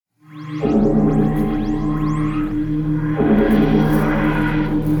Hey,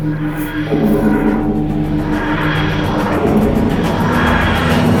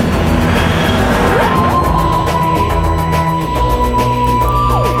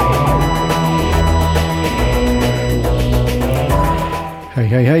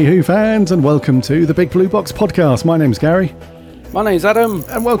 Who fans, and welcome to the Big Blue Box podcast. My name's Gary. My name's Adam.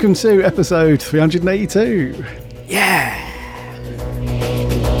 And welcome to episode 382. Yeah!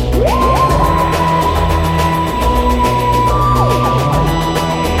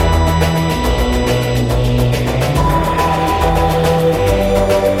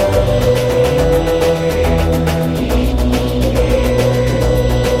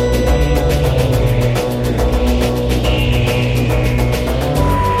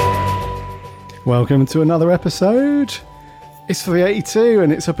 Welcome to another episode. It's 382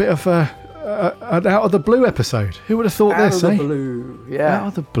 and it's a bit of an out of the blue episode. Who would have thought this, Out of the blue, yeah. Out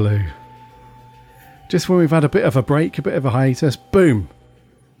of the blue. Just when we've had a bit of a break, a bit of a hiatus, boom,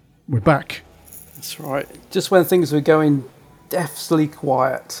 we're back. That's right. Just when things were going deathly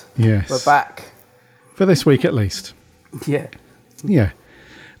quiet. Yes. We're back. For this week at least. Yeah. Yeah.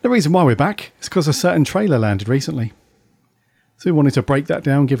 The reason why we're back is because a certain trailer landed recently. So we wanted to break that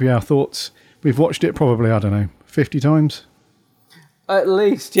down, give you our thoughts. We've watched it probably, I don't know, 50 times? At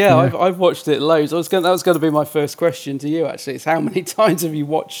least, yeah. I've watched it loads. That was going to be my first question to you, actually. It's how many times have you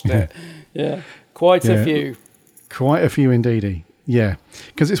watched it? Yeah. Quite a few. Quite a few indeedy. Yeah.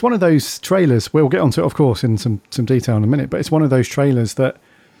 Because it's one of those trailers, we'll get onto it, of course, in some detail in a minute, but it's one of those trailers that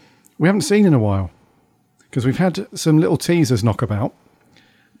we haven't seen in a while. Because we've had some little teasers knock about,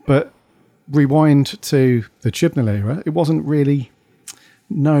 but rewind to the Chibnall era, it wasn't really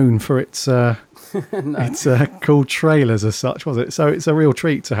known for its cool trailers as such, was it? So it's a real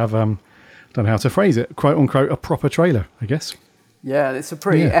treat to have, I don't know how to phrase it, quote unquote, a proper trailer, I guess. Yeah, it's a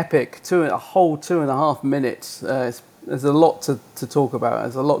pretty epic, a whole 2.5 minutes. There's a lot to talk about.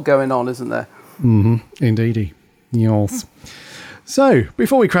 There's a lot going on, isn't there? Mm-hmm. Indeedy. Yes. So,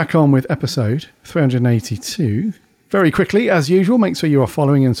 before we crack on with episode 382, very quickly, as usual, make sure you are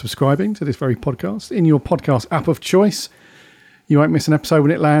following and subscribing to this very podcast in your podcast app of choice. You won't miss an episode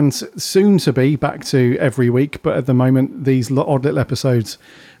when it lands, soon to be back to every week, but at the moment, these odd little episodes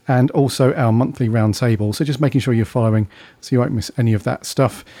and also our monthly roundtable. So just making sure you're following so you won't miss any of that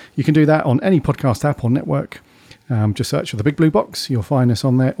stuff. You can do that on any podcast app or network. Just search for the Big Blue Box. You'll find us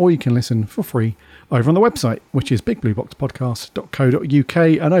on there, or you can listen for free over on the website, which is bigblueboxpodcast.co.uk.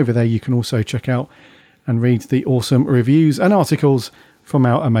 And over there, you can also check out and read the awesome reviews and articles from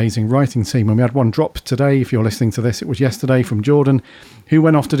our amazing writing team. And we had one drop today. If you're listening to this, it was yesterday, from Jordan, who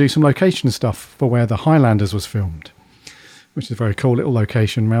went off to do some location stuff for where the Highlanders was filmed, which is a very cool little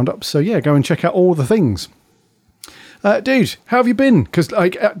location roundup. So yeah, go and check out all the things. Dude, how have you been? Because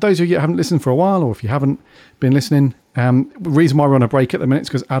those of you that haven't listened for a while, or if you haven't been listening, the reason why we're on a break at the minute is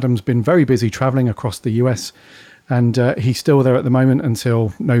because Adam's been very busy traveling across the US, and he's still there at the moment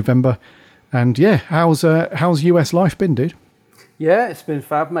until November. And yeah, how's US life been, dude? Yeah, it's been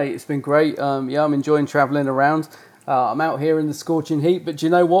fab, mate. It's been great. I'm enjoying travelling around. I'm out here in the scorching heat, but do you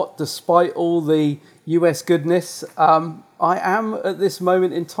know what? Despite all the US goodness, I am at this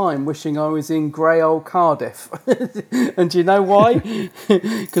moment in time wishing I was in grey old Cardiff. And do you know why?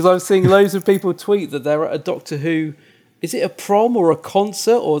 Because I'm seeing loads of people tweet that they're at a Doctor Who, is it a prom or a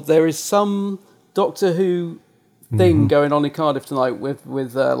concert, or there is some Doctor Who thing going on in Cardiff tonight with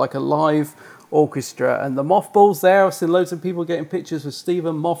like a live orchestra, and the Mothballs there. I've seen loads of people getting pictures with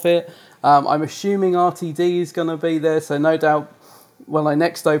Stephen Moffat. I'm assuming RTD is going to be there, so no doubt when I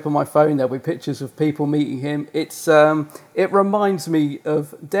next open my phone there'll be pictures of people meeting him. It reminds me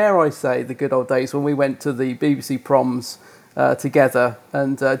of, dare I say, the good old days when we went to the BBC proms together,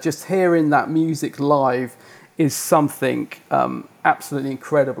 and just hearing that music live is something absolutely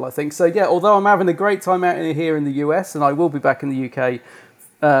incredible, I think. So yeah, although I'm having a great time out here in the US, and I will be back in the UK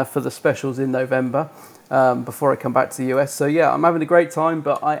for the specials in November before I come back to the US. So yeah, I'm having a great time,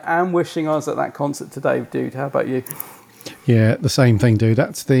 but I am wishing I was at that concert today, dude. How about you? Yeah, the same thing, dude.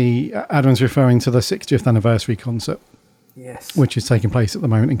 That's Adam's referring to the 60th anniversary concert. Yes. Which is taking place at the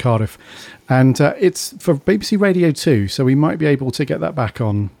moment in Cardiff. And it's for BBC Radio 2, so we might be able to get that back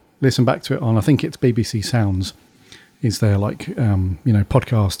on, listen back to it on, I think it's BBC Sounds, is their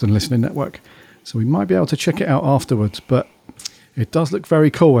podcast and listening network. So we might be able to check it out afterwards, but it does look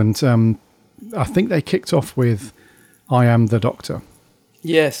very cool, and I think they kicked off with "I Am the Doctor."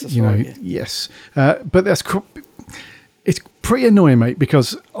 Yes, that's right. Yes, but it's pretty annoying, mate,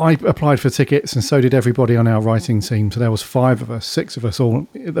 because I applied for tickets, and so did everybody on our writing team. So there was 5 of us, 6 of us all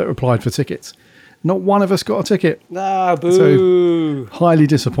that applied for tickets. Not one of us got a ticket. Ah, boo! So highly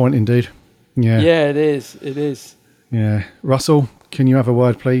disappointing, dude. Yeah, it is. It is. Yeah. Russell, can you have a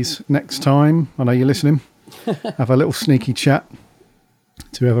word, please? Next time, I know you're listening, have a little sneaky chat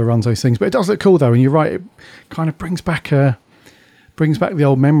to whoever runs those things. But it does look cool, though, and you're right. It kind of brings back the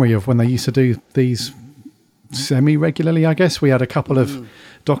old memory of when they used to do these semi-regularly, I guess. We had a couple of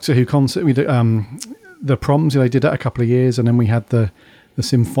Doctor Who concerts. We did the Proms. They did that a couple of years, and then we had the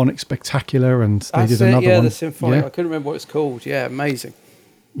Symphonic Spectacular, and they did another one. Yeah, the Symphonic. Yeah. I couldn't remember what it's called. Yeah, amazing.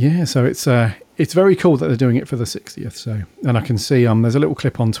 Yeah, so it's very cool that they're doing it for the 60th. So, and I can see there's a little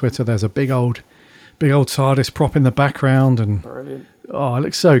clip on Twitter. There's a big old TARDIS prop in the background, and brilliant. Oh, it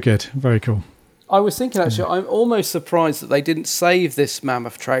looks so good. Very cool. I was thinking actually, I'm almost surprised that they didn't save this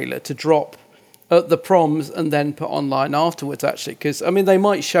Mammoth trailer to drop at the Proms and then put online afterwards. Actually, because I mean they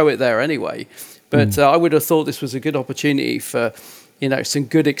might show it there anyway, but I would have thought this was a good opportunity for some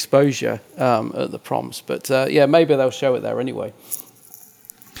good exposure at the Proms. But yeah, maybe they'll show it there anyway.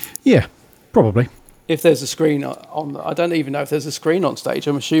 Yeah, probably. If there's a screen on, I don't even know if there's a screen on stage.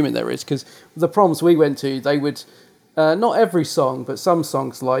 I'm assuming there is, because the Proms we went to, they would, not every song, but some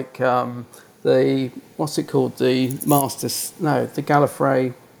songs like what's it called? The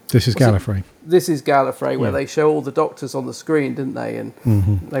Gallifrey. This is Gallifrey. This is Gallifrey, where they show all the Doctors on the screen, didn't they? And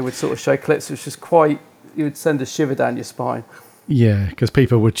they would sort of show clips, which was quite, you would send a shiver down your spine. Yeah, because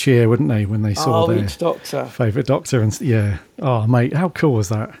people would cheer, wouldn't they, when they saw their each Doctor. Favourite Doctor. And yeah. Oh, mate, how cool was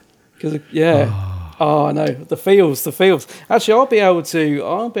that? Oh no, the feels. Actually, I'll be able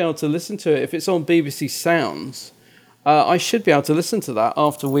to listen to it if it's on BBC Sounds. I should be able to listen to that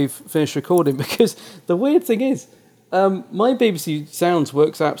after we've finished recording, because the weird thing is, my BBC Sounds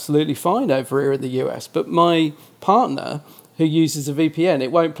works absolutely fine over here in the US, but my partner, who uses a VPN,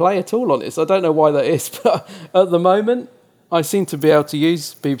 it won't play at all on it. So I don't know why that is, but at the moment, I seem to be able to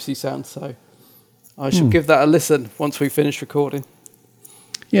use BBC Sounds, so I shall give that a listen once we finish recording.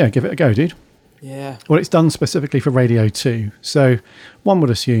 Yeah, give it a go, dude. Yeah. Well, it's done specifically for Radio 2, so one would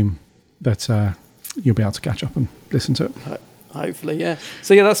assume that you'll be able to catch up and listen to it. Hopefully, yeah.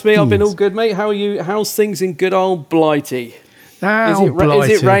 So yeah, that's me. I've been all good, mate. How are you? How's things in good old Blighty?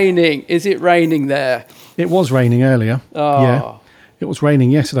 Blighty. Is it raining? Is it raining there? It was raining earlier. Oh. Yeah. It was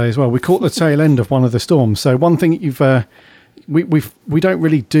raining yesterday as well. We caught the tail end of one of the storms. So one thing we don't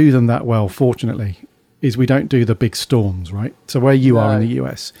really do them that well, fortunately, is we don't do the big storms, right? So where you are in the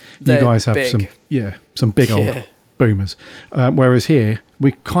US, you guys have some big old boomers. Whereas here,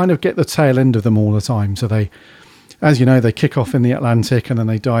 we kind of get the tail end of them all the time. So they, as you know, they kick off in the Atlantic and then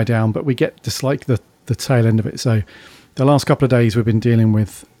they die down, but we get just like the tail end of it. So the last couple of days we've been dealing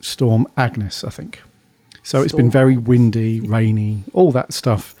with Storm Agnes, I think. So it's been very windy, rainy, all that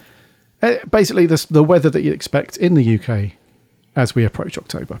stuff. Basically the weather that you'd expect in the UK as we approach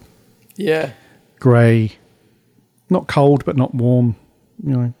October. Yeah. Grey, not cold, but not warm,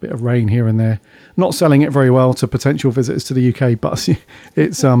 a bit of rain here and there. Not selling it very well to potential visitors to the UK, but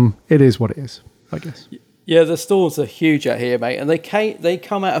it is what it is, I guess. Yeah, the storms are huge out here, mate, and they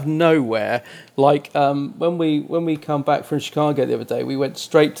come out of nowhere. Like when we come back from Chicago the other day, we went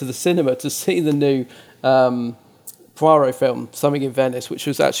straight to the cinema to see the new Poirot film, Something in Venice, which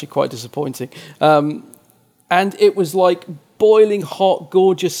was actually quite disappointing. And it was like boiling hot,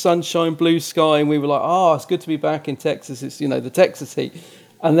 gorgeous sunshine, blue sky, and we were like, it's good to be back in Texas. It's, the Texas heat.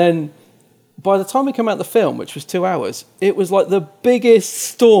 And then by the time we come out the film, which was 2 hours, it was like the biggest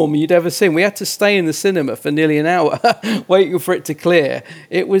storm you'd ever seen. We had to stay in the cinema for nearly an hour waiting for it to clear.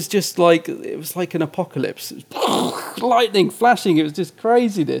 It was like an apocalypse. Lightning flashing. It was just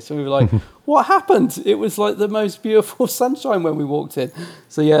craziness. And we were like, what happened? It was like the most beautiful sunshine when we walked in.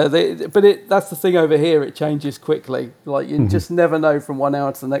 So yeah, that's the thing over here. It changes quickly. Like you just never know from 1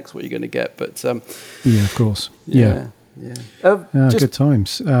 hour to the next what you're going to get. But yeah, of course. Yeah. Good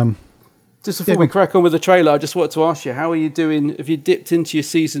times. Just before we crack on with the trailer, I just wanted to ask you, how are you doing? Have you dipped into your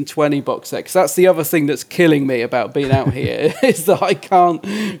season 20 box set? Because that's the other thing that's killing me about being out here, is that I can't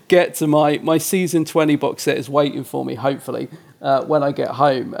get to my season 20 box set is waiting for me, hopefully, when I get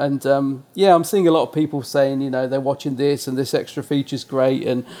home. And I'm seeing a lot of people saying, they're watching this and this extra feature's great.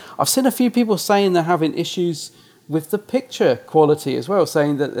 And I've seen a few people saying they're having issues with the picture quality as well,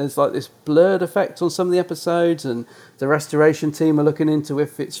 saying that there's like this blurred effect on some of the episodes, and the restoration team are looking into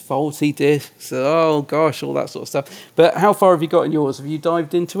if it's faulty discs. Oh gosh, all that sort of stuff. But how far have you got in yours? Have you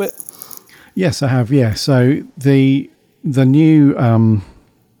dived into it? Yes, I have. Yeah. So the new kind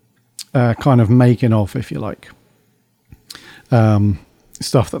of making of, if you like,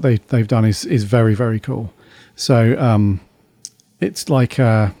 stuff that they've done is very, very cool. So it's like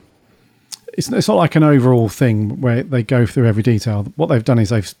it's not like an overall thing where they go through every detail. What they've done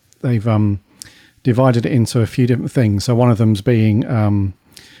is they've divided it into a few different things. So one of them's being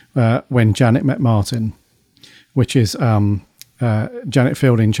when Janet met Martin, which is Janet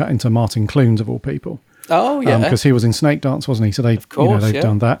Fielding chatting to Martin Clunes of all people. Oh yeah, because he was in Snake Dance, wasn't he? So they've course,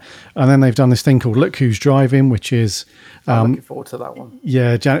 done that, and then they've done this thing called Look Who's Driving, which is I'm looking forward to that one.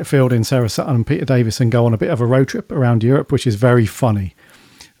 Yeah, Janet Fielding, Sarah Sutton, and Peter Davison go on a bit of a road trip around Europe, which is very funny.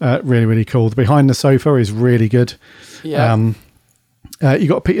 Really, really cool. The Behind the Sofa is really good. Yeah. You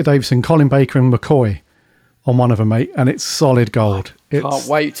got Peter Davison, Colin Baker, and McCoy on one of them, mate, and it's solid gold. Can't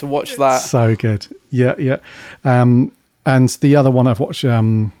wait to watch that. So good. Yeah. And the other one I've watched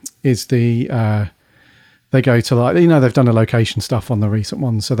is the. They go to they've done the location stuff on the recent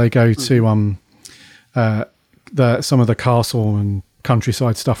ones, so they go to some of the castle and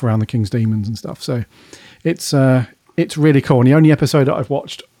countryside stuff around the King's Demons and stuff. So it's really cool. And the only episode that I've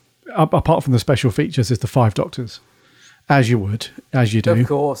watched, apart from the special features, is the Five Doctors, as you do. Of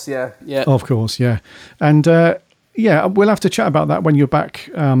course, yeah. Of course, yeah. And we'll have to chat about that when you're back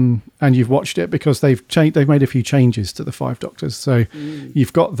and you've watched it, because they've made a few changes to the Five Doctors. So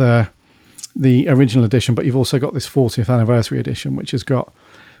you've got the original edition, but you've also got this 40th anniversary edition, which has got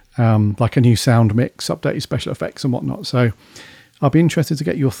like a new sound mix, updated special effects and whatnot. So I'll be interested to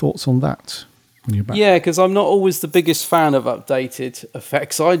get your thoughts on that when you're back. Yeah, because I'm not always the biggest fan of updated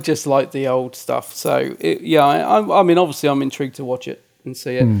effects. I just like the old stuff. So I mean, obviously I'm intrigued to watch it and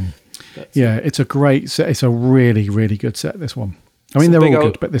see it. Yeah, it's a great set. It's a really, really good set, this one. I mean, they're all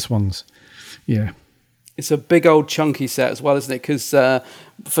good, but this one's, yeah. It's a big old chunky set as well, isn't it? Because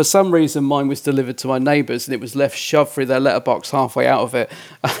for some reason mine was delivered to my neighbours and it was left shoved through their letterbox halfway out of it.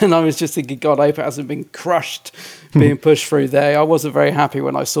 And I was just thinking, God, I hope it hasn't been crushed being pushed through there. I wasn't very happy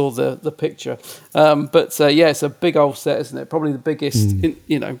when I saw the picture. But it's a big old set, isn't it? Probably the biggest,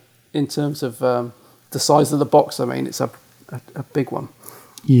 in terms of the size of the box. I mean, it's a big one.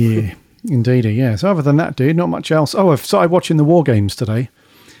 Yeah, indeed. Yeah. So other than that, dude, not much else. Oh, I've started watching the War Games today.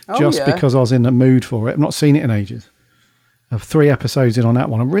 Because I was in the mood for it. I've not seen it in ages. I have 3 episodes in on that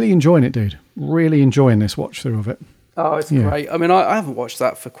one. I'm really enjoying it, dude. Really enjoying this watch through of it. Oh, it's great. I mean, I haven't watched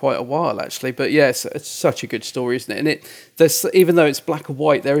that for quite a while, actually. But yes, it's such a good story, isn't it? And there's, even though it's black and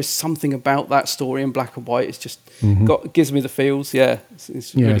white, there is something about that story in black and white. It's just gives me the feels. Yeah,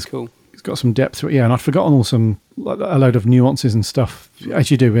 it's really cool. It's got some depth to it. Yeah, and I'd forgotten a load of nuances and stuff,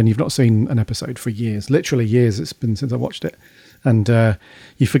 as you do when you've not seen an episode for years. Literally years it's been since I watched it. And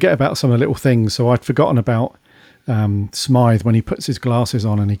you forget about some of the little things. So I'd forgotten about Smythe when he puts his glasses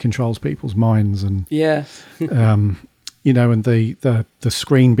on and he controls people's minds. And and the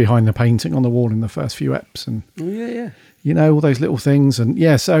screen behind the painting on the wall in the first few eps. And all those little things.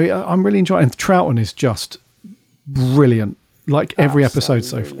 And so I'm really enjoying it. And Troughton is just brilliant. Like every episode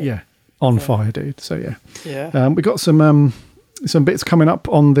so far. On fire, dude. So we got some bits coming up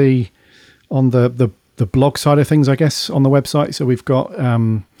on the blog side of things, I guess, on the website. So we've got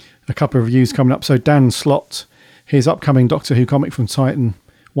a couple of reviews coming up. So Dan Slott, his upcoming Doctor Who comic from Titan,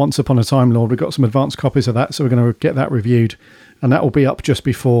 Once Upon a Time Lord, we've got some advanced copies of that, so we're going to get that reviewed, and that will be up just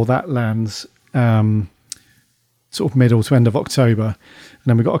before that lands, sort of middle to end of October. And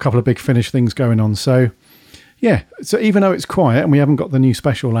then we've got a couple of big Finish things going on. So so even though it's quiet and we haven't got the new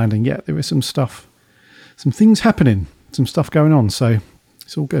special landing yet, there is some things happening, some stuff going on, so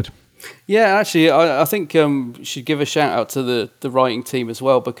it's all good. Yeah, actually, I think we should give a shout out to the writing team as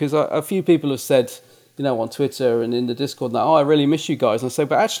well, because a few people have said, on Twitter and in the Discord, that, I really miss you guys. And I say,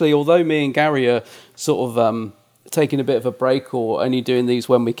 but actually, although me and Gary are sort of taking a bit of a break or only doing these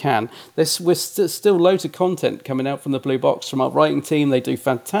when we can, we're still loads of content coming out from the Blue Box, from our writing team. They do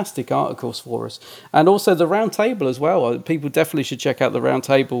fantastic articles for us. And also the round table as well. People definitely should check out the round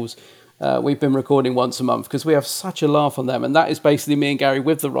tables. We've been recording once a month because we have such a laugh on them. And that is basically me and Gary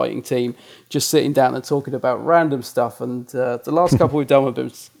with the writing team just sitting down and talking about random stuff. And the last couple we've done with them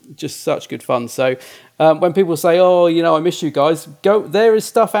was just such good fun. So when people say, I miss you guys, there is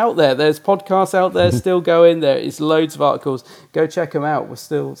stuff out there. There's podcasts out there still going. There is loads of articles. Go check them out. We're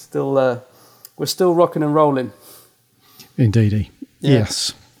still rocking and rolling. Indeedy. Yeah.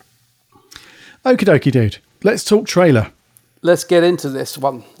 Yes. Okie dokie, dude. Let's talk trailer. Let's get into this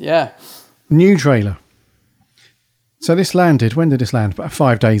one. Yeah. New trailer. So this landed, when did this land? About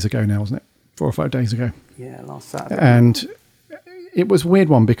 5 days ago now, wasn't it? 4 or 5 days ago. Yeah, last Saturday. And it was a weird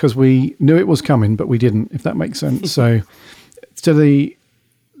one because we knew it was coming, but we didn't, if that makes sense. So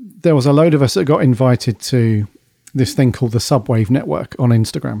there was a load of us that got invited to this thing called the Subwave Network on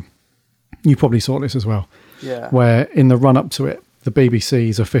Instagram. You probably saw this as well. Yeah. Where in the run up to it, the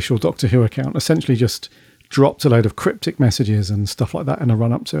BBC's official Doctor Who account essentially just dropped a load of cryptic messages and stuff like that in a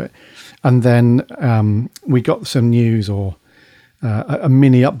run up to it. And then we got some news or a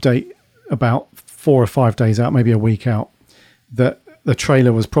mini update about 4 or 5 days out, maybe a week out, that the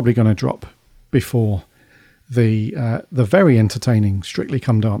trailer was probably going to drop before the very entertaining Strictly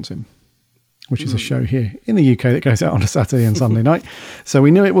Come Dancing, which is a show here in the UK that goes out on a Saturday and Sunday night. So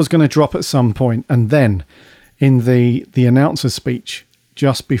we knew it was going to drop at some point. And then in the announcer's speech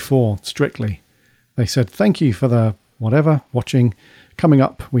just before Strictly, they said, thank you for the whatever watching. Coming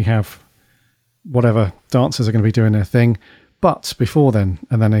up, we have whatever dancers are going to be doing their thing. But before then,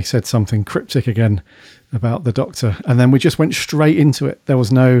 and then they said something cryptic again about the Doctor. And then we just went straight into it. There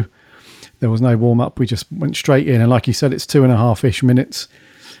was no warm up. We just went straight in. And like you said, it's 2.5-ish minutes.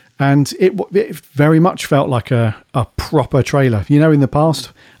 And it very much felt like a proper trailer. You know, in the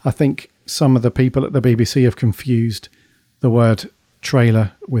past, I think some of the people at the BBC have confused the word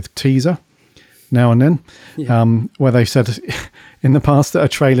trailer with teaser now and then, where they said in the past that a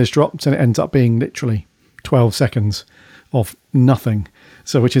trailer's dropped and it ends up being literally 12 seconds of nothing.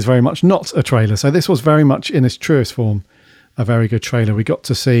 So which is very much not a trailer. So this was very much in its truest form a very good trailer. We got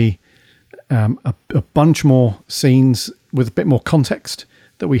to see a bunch more scenes with a bit more context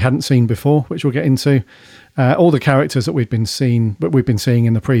that we hadn't seen before, which we'll get into. All the characters that we've been seeing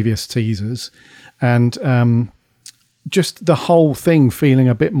in the previous teasers, and just the whole thing feeling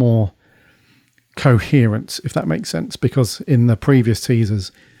a bit more coherent, if that makes sense. Because in the previous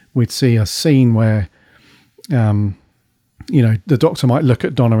teasers, we'd see a scene where, the Doctor might look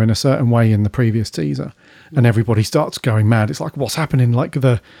at Donna in a certain way in the previous teaser, and everybody starts going mad. It's like, what's happening? Like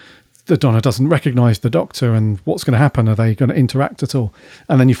the Donna doesn't recognise the Doctor, and what's going to happen? Are they going to interact at all?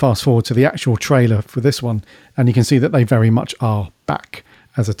 And then you fast forward to the actual trailer for this one, and you can see that they very much are back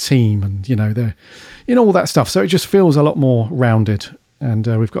as a team, and they're all that stuff. So it just feels a lot more rounded, and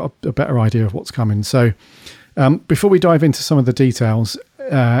we've got a better idea of what's coming. So before we dive into some of the details,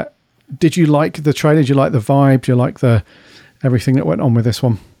 did you like the trailer? Did you like the vibe? Do you like everything that went on with this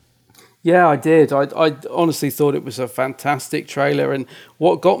one? Yeah, I did. I honestly thought it was a fantastic trailer, and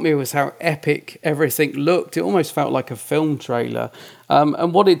what got me was how epic everything looked. It almost felt like a film trailer,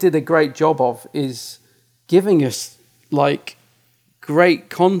 and what it did a great job of is giving us like great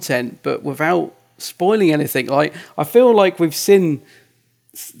content, but without spoiling anything. Like, I feel like we've seen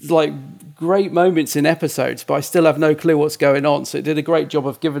like great moments in episodes, but I still have no clue what's going on. So it did a great job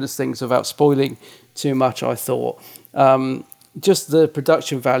of giving us things without spoiling too much, I thought. Just the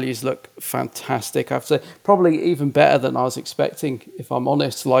production values look fantastic. I have to say, probably even better than I was expecting, if I'm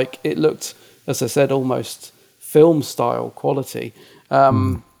honest. Like, it looked, as I said, almost film style quality.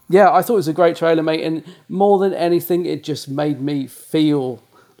 Yeah, I thought it was a great trailer, mate. And more than anything, it just made me feel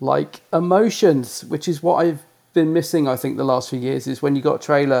like emotions, which is what I've been missing, I think, the last few years, is when you got a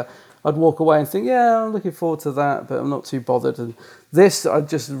trailer, I'd walk away and think, yeah, I'm looking forward to that, but I'm not too bothered. And this, I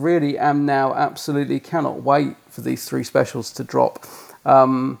just really am now absolutely cannot wait for these 3 specials to drop.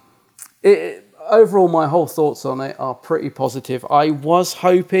 Overall, my whole thoughts on it are pretty positive. I was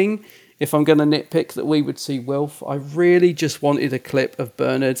hoping, if I'm going to nitpick, that we would see Wilf. I really just wanted a clip of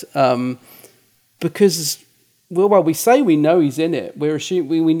Bernard, because, well, we say we know he's in it. We're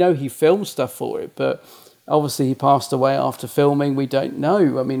assuming we know he filmed stuff for it, but obviously he passed away after filming. We don't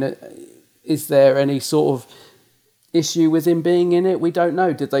know. I mean, is there any sort of issue with him being in it? We don't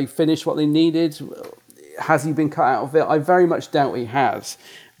know. Did they finish what they needed? Has he been cut out of it? I very much doubt he has.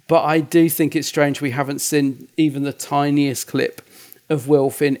 But I do think it's strange we haven't seen even the tiniest clip of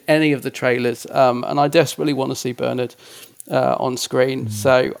Wilf in any of the trailers. And I desperately want to see Bernard on screen.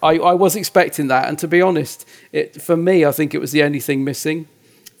 So I was expecting that. And to be honest, for me, I think it was the only thing missing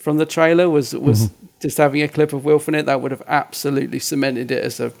from the trailer was just having a clip of Wilf in it. That would have absolutely cemented it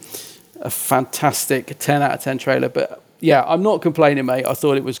as a fantastic 10 out of 10 trailer. But yeah, I'm not complaining, mate. I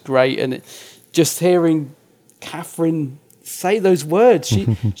thought it was great. And just hearing Catherine say those words,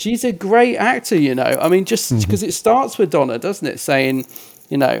 she's a great actor, I mean, just because it starts with Donna, doesn't it? Saying,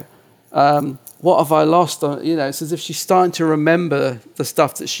 what have I lost? It's as if she's starting to remember the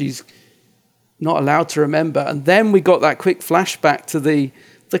stuff that she's not allowed to remember. And then we got that quick flashback to the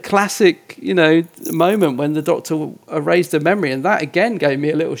classic, moment when the Doctor erased her memory. And that, again, gave me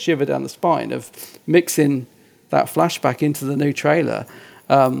a little shiver down the spine of mixing that flashback into the new trailer.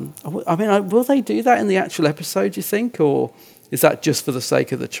 I mean, will they do that in the actual episode, do you think? Or is that just for the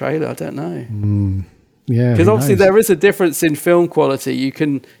sake of the trailer? I don't know. Yeah. Because obviously there is a difference in film quality. You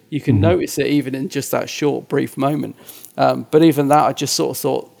can notice it even in just that short, brief moment. But even that, I just sort of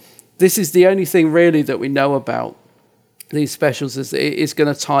thought, this is the only thing really that we know about these specials, is it is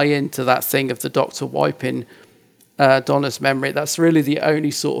going to tie into that thing of the Doctor wiping Donna's memory. That's really the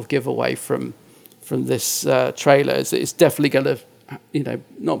only sort of giveaway from this trailer. Is it's definitely going to,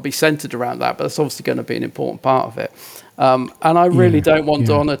 not be centered around that, but it's obviously going to be an important part of it. And I really don't want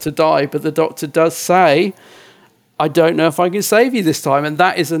Donna to die, but the Doctor does say, I don't know if I can save you this time. And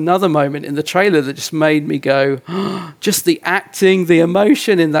that is another moment in the trailer that just made me go, just the acting, the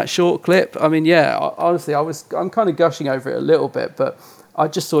emotion in that short clip. I mean, yeah, honestly, I'm kind of gushing over it a little bit, but I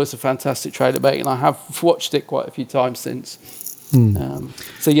just thought it's a fantastic trailer, mate, and I have watched it quite a few times since.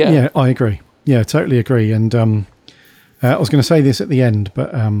 So yeah. Yeah, I agree. Yeah, totally agree. And I was going to say this at the end,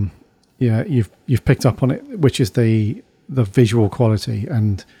 but yeah, you've picked up on it, which is the visual quality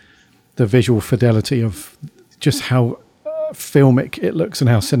and the visual fidelity of just how filmic it looks and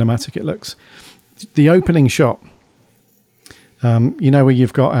how cinematic it looks. The opening shot, where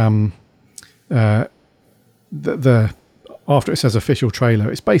you've got the after it says official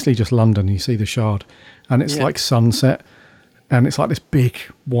trailer, it's basically just London. You see the Shard, and it's like sunset, and it's like this big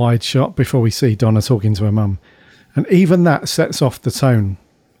wide shot before we see Donna talking to her mum, and even that sets off the tone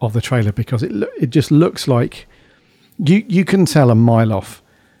of the trailer because it just looks like you can tell a mile off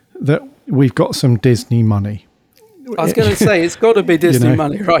that we've got some Disney money. I was going to say, it's got to be Disney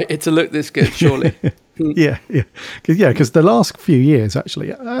money, right, to look this good, surely. Yeah. Because the last few years,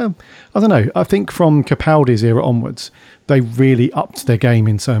 actually, I don't know, I think from Capaldi's era onwards, they really upped their game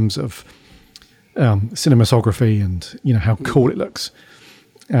in terms of cinematography and, how cool it looks.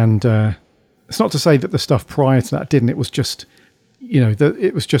 And it's not to say that the stuff prior to that didn't. It was just,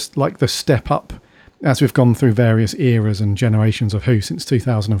 it was just like the step up as we've gone through various eras and generations of Who since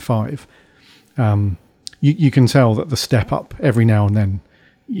 2005. You can tell that the step up every now and then,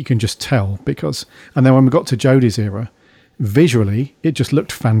 you can just tell and then when we got to Jodie's era, visually, it just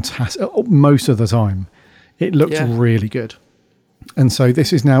looked fantastic. Most of the time, it looked really good. And so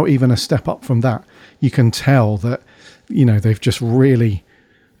this is now even a step up from that. You can tell that, they've just really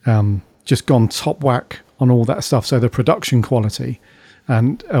just gone top whack on all that stuff. So the production quality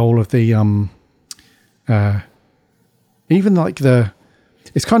and all of the, even like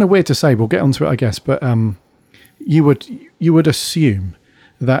it's kind of weird to say, we'll get onto it, I guess, but you would assume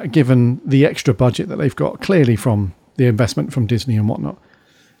that given the extra budget that they've got, clearly from the investment from Disney and whatnot,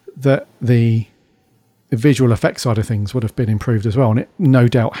 that the visual effects side of things would have been improved as well. And it no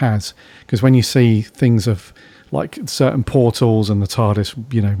doubt has, because when you see things of like certain portals and the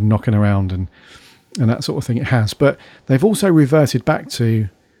TARDIS, knocking around and that sort of thing, it has. But they've also reverted back to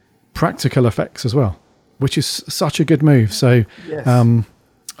practical effects as well, which is such a good move. So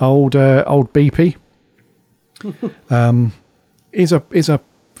old BP is a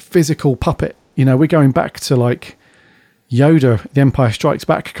physical puppet. We're going back to like Yoda, The Empire Strikes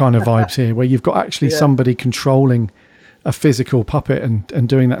Back kind of vibes here, where you've got actually somebody controlling a physical puppet and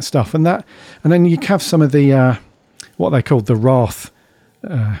doing that stuff. And then you have some of the what they called the Wrath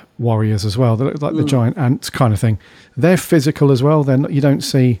warriors as well. They look like the giant ants kind of thing. They're physical as well. You don't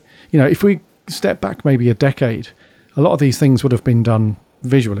see, if we step back maybe a decade, a lot of these things would have been done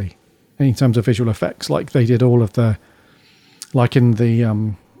visually in terms of visual effects, like they did all of the, like in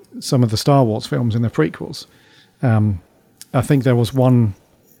the some of the Star Wars films in the prequels. I think there was one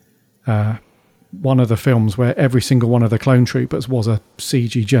of the films where every single one of the clone troopers was a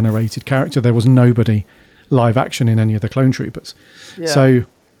CG generated character. There was nobody live action in any of the clone troopers. Yeah. So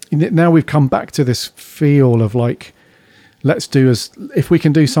now we've come back to this feel of like, if we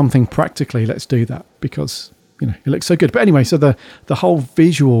can do something practically, let's do that, because it looks so good. But anyway, so the whole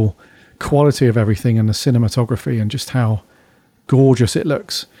visual quality of everything and the cinematography and just how gorgeous it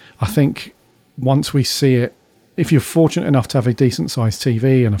looks, I think once we see it, if you're fortunate enough to have a decent sized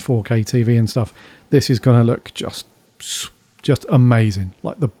TV and a 4K TV and stuff, this is going to look just amazing,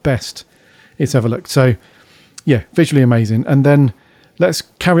 like the best it's ever looked. So yeah, visually amazing. And then let's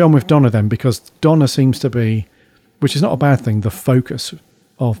carry on with Donna then, because Donna seems to be, which is not a bad thing, the focus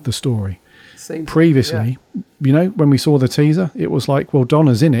of the story. Previously, when we saw the teaser, it was like, well,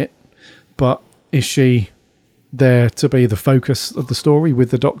 Donna's in it, but is she there to be the focus of the story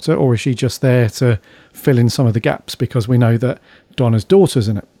with the Doctor, or is she just there to fill in some of the gaps, because we know that Donna's daughter's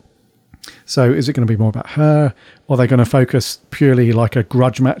in it? So is it going to be more about her, or are they going to focus purely like a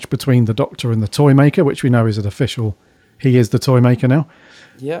grudge match between the Doctor and the toy maker, which we know is an official, he is the toy maker now,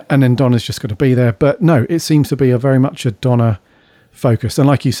 and then Donna's just going to be there? But no, it seems to be a very much a Donna focus. And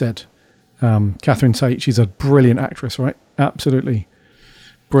like you said, Catherine Tate, she's a brilliant actress, right? Absolutely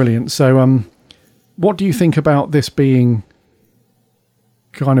brilliant. So what do you think about this being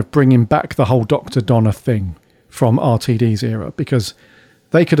kind of bringing back the whole Dr. Donna thing from RTD's era? Because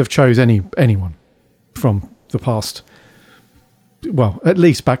they could have chose anyone from the past, well, at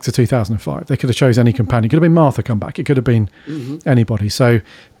least back to 2005. They could have chose any companion. It could have been Martha come back. It could have been anybody. So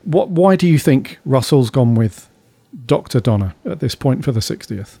why do you think Russell's gone with Dr. Donna at this point for the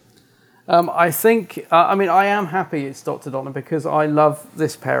 60th? I think, I am happy it's Dr. Donna, because I love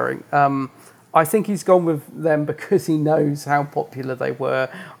this pairing. I think he's gone with them because he knows how popular they were.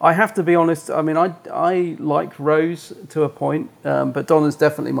 I have to be honest. I mean, I like Rose to a point, but Donna's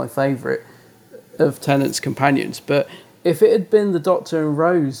definitely my favourite of Tennant's companions. But if it had been the Doctor and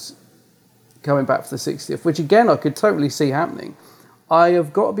Rose coming back for the 60th, which again I could totally see happening, I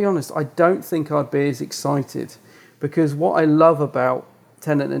have got to be honest, I don't think I'd be as excited, because what I love about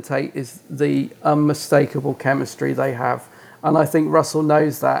Tennant and Tate is the unmistakable chemistry they have. And I think Russell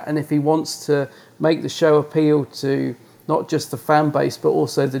knows that. And if he wants to make the show appeal to not just the fan base, but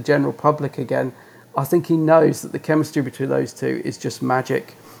also the general public again, I think he knows that the chemistry between those two is just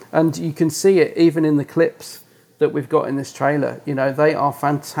magic. And you can see it even in the clips that we've got in this trailer. You know, they are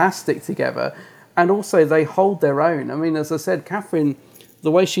fantastic together. And also they hold their own. I mean, as I said, Catherine,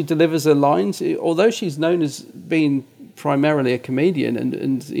 the way she delivers her lines, although she's known as being primarily a comedian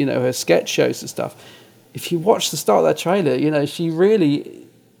and you know, her sketch shows and stuff, if you watch the start of that trailer, you know, she really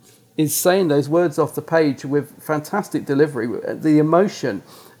is saying those words off the page with fantastic delivery, the emotion.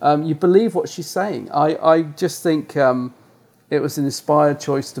 You believe what she's saying. I just think it was an inspired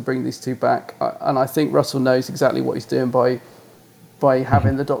choice to bring these two back. And I think Russell knows exactly what he's doing by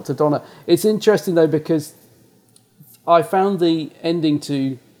having the Dr. Donna. It's interesting, though, because I found the ending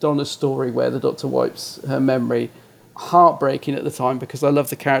to Donna's story where the Doctor wipes her memory heartbreaking at the time, because I love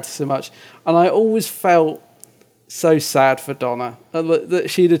the character so much, and I always felt so sad for Donna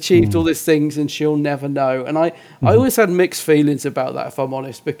that she'd achieved all these things and she'll never know. And I always had mixed feelings about that, if I'm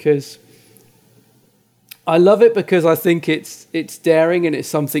honest, because I love it because I think it's daring and it's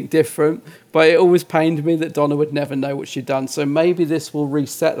something different, but it always pained me that Donna would never know what she'd done. So maybe this will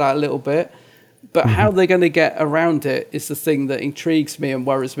reset that a little bit, but how they're going to get around it is the thing that intrigues me and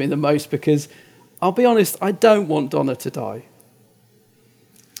worries me the most, because I'll be honest, I don't want Donna to die.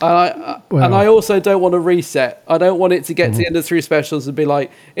 And I also don't want to reset. I don't want it to get to the end of 3 specials and be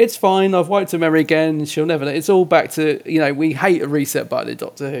like, it's fine, I've wiped her memory again, she'll never know. It's all back to, you know, we hate a reset button in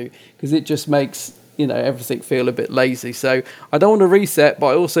Doctor Who because it just makes, you know, everything feel a bit lazy. So I don't want to reset, but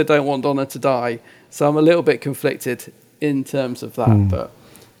I also don't want Donna to die. So I'm a little bit conflicted in terms of that. But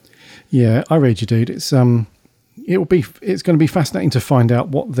yeah, I read you, dude. It's it's going to be fascinating to find out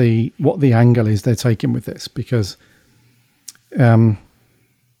what the angle is they're taking with this, because even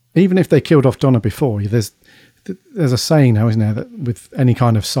if they killed off Donna before, there's a saying now, isn't there, that with any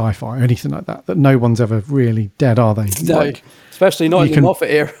kind of sci-fi or anything like that no one's ever really dead, are they? No, like, especially not in the Moffat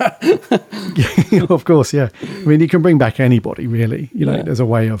era. Of course, yeah. I mean, you can bring back anybody, really. You know, there's a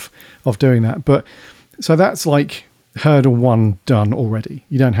way of doing that. But so that's like hurdle 1 done already.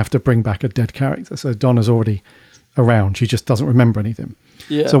 You don't have to bring back a dead character. So Donna's already around. She just doesn't remember anything.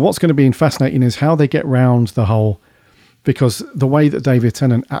 Yeah. So what's going to be fascinating is how they get round the whole, because the way that David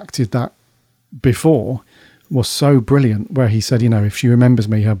Tennant acted that before was so brilliant, where he said, you know, if she remembers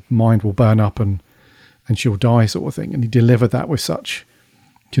me, her mind will burn up and she'll die, sort of thing. And he delivered that with such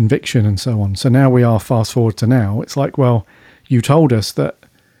conviction and so on. So now we are fast forward to now. It's like, well, you told us that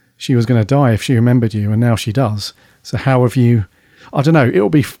she was going to die if she remembered you, and now she does. So how have you? I don't know. It'll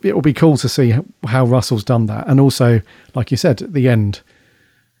be cool to see how Russell's done that, and also, like you said, at the end,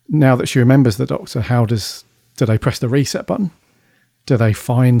 now that she remembers the Doctor, do they press the reset button? Do they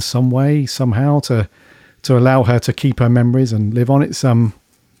find some way somehow to allow her to keep her memories and live on? It's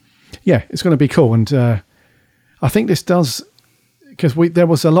it's going to be cool, and I think this does, because there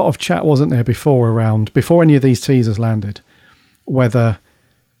was a lot of chat, wasn't there, before any of these teasers landed, whether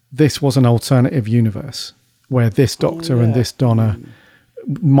this was an alternative universe where this Doctor and this Donna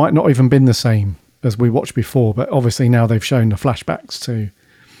might not even been the same as we watched before, but obviously now they've shown the flashbacks to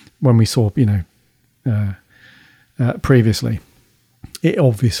when we saw, you know, previously. It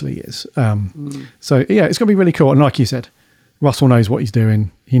obviously is. So yeah, it's going to be really cool. And like you said, Russell knows what he's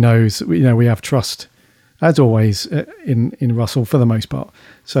doing. He knows, you know, we have trust as always in Russell for the most part.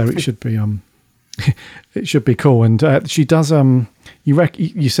 So it should be it should be cool. And she does.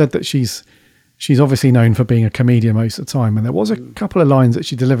 You said that she's obviously known for being a comedian most of the time, and there was a couple of lines that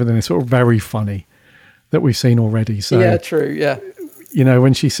she delivered in this sort of very funny that we've seen already. So yeah, true. Yeah, you know,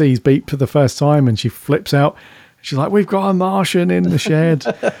 when she sees Beep for the first time and she flips out, she's like, "We've got a Martian in the shed,"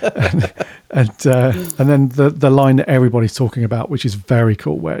 and then the line that everybody's talking about, which is very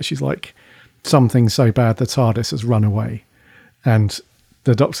cool, where she's like, "Something so bad the TARDIS has run away," and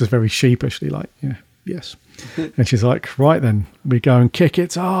the Doctor's very sheepishly like, "Yeah, yes," and she's like, "Right then, we go and kick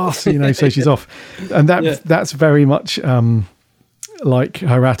its ass," you know. So she's off, and that's very much like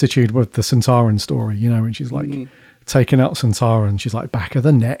her attitude with the Centauran story, you know, when she's like. Taking out Centauran, she's like back of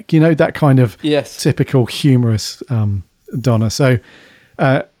the neck, you know, that kind of typical humorous Donna. So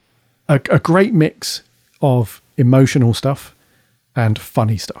a great mix of emotional stuff and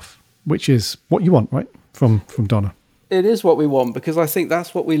funny stuff. which is what you want, right? From Donna. It is what we want, because I think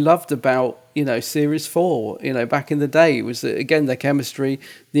that's what we loved about, series 4, back in the day, was that, again, the chemistry,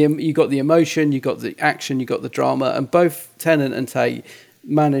 you got the emotion, you got the action, you got the drama, and both Tennant and Tate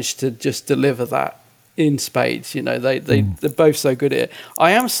managed to just deliver that in spades. They're both so good at it.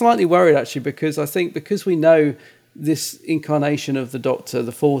 I am slightly worried, actually, because we know this incarnation of the Doctor,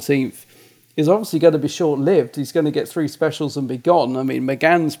 the 14th, is obviously going to be short-lived. He's going to get 3 specials and be gone. I mean,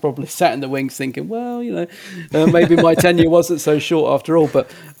 McGann's probably sat in the wings thinking, well, maybe my tenure wasn't so short after all.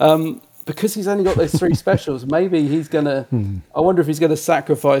 But because he's only got those 3 specials, maybe he's going to... I wonder if he's going to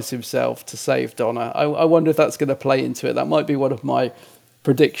sacrifice himself to save Donna. I wonder if that's going to play into it. That might be one of my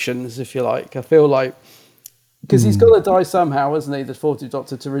predictions, if you like. I feel like... Because he's got to die somehow, hasn't he, the 14th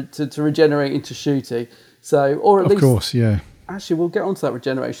Doctor, to regenerate into Ncuti. So, or at least... Of course, yeah. Actually, we'll get onto that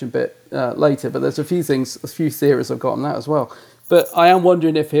regeneration bit later, but there's a few theories I've got on that as well. But I am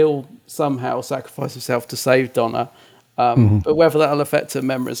wondering if he'll somehow sacrifice himself to save Donna. But whether that'll affect her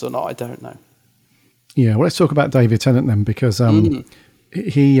memories or not, I don't know. Yeah, well, let's talk about David Tennant then, because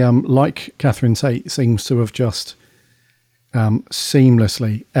he, like Catherine Tate, seems to have just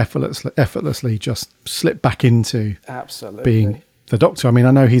seamlessly, effortlessly just slipped back into being the Doctor. I mean,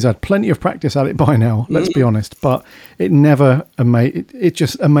 I know he's had plenty of practice at it by now, let's be honest, but it never it's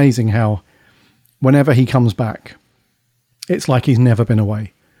just amazing how whenever he comes back, it's like he's never been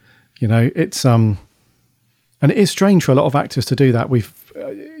away. It's and it is strange for a lot of actors to do that.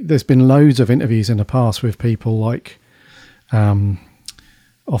 There's been loads of interviews in the past with people like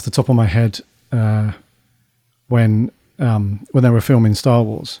off the top of my head when they were filming Star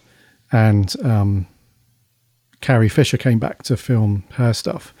Wars and Carrie Fisher came back to film her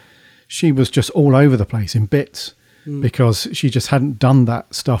stuff. She was just all over the place in bits because she just hadn't done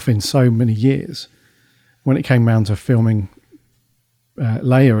that stuff in so many years. When it came round to filming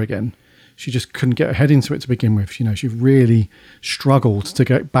Leia again, she just couldn't get her head into it to begin with. She really struggled to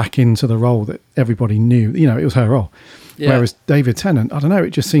get back into the role that everybody knew. It was her role. Yeah. Whereas David Tennant, I don't know, it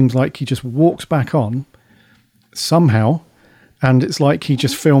just seems like he just walks back on somehow, and it's like he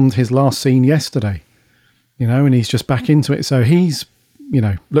just filmed his last scene yesterday. And he's just back into it. So he's,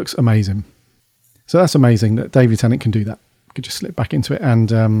 looks amazing. So that's amazing that David Tennant can do that. Could just slip back into it.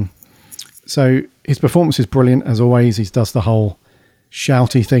 And so his performance is brilliant, as always. He does the whole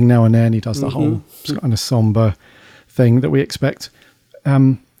shouty thing now and then. He does the whole kind of somber thing that we expect.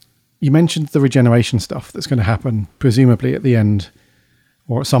 You mentioned the regeneration stuff that's going to happen, presumably at the end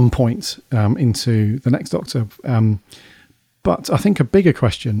or at some point into the next Doctor. But I think a bigger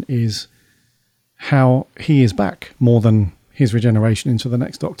question is how he is back more than his regeneration into the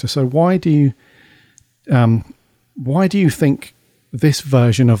next Doctor. So why do you think this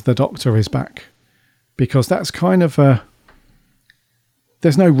version of the Doctor is back? Because that's kind of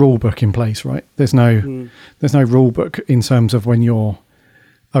there's no rule book in place, right? There's no rule book in terms of when you're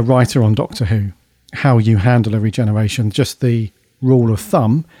a writer on Doctor Who, how you handle a regeneration. Just the rule of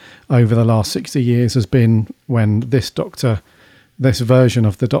thumb over the last 60 years has been when this version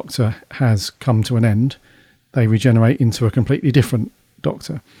of the Doctor has come to an end, they regenerate into a completely different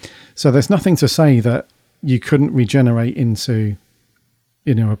Doctor. So there's nothing to say that you couldn't regenerate into,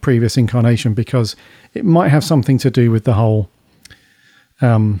 a previous incarnation, because it might have something to do with the whole,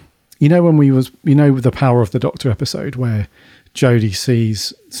 when with the Power of the Doctor episode where Jodie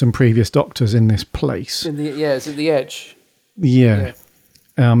sees some previous Doctors in this place. It's at the Edge. Yeah.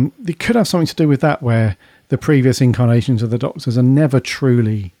 It could have something to do with that, where the previous incarnations of the Doctors are never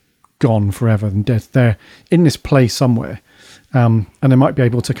truly gone forever and dead. They're in this place somewhere, and they might be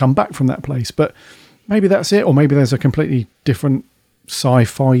able to come back from that place. But maybe that's it, or maybe there's a completely different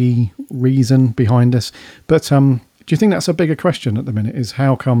sci-fi reason behind this. But do you think that's a bigger question at the minute, is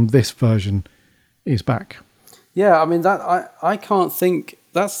how come this version is back? Yeah, I mean, that I can't think...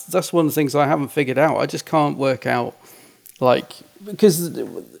 That's one of the things I haven't figured out. I just can't work out, because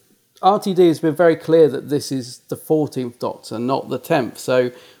RTD has been very clear that this is the 14th Doctor, not the 10th.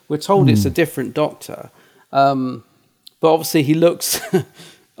 So we're told it's a different Doctor. But obviously he looks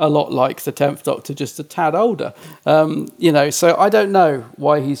a lot like the 10th Doctor, just a tad older. So I don't know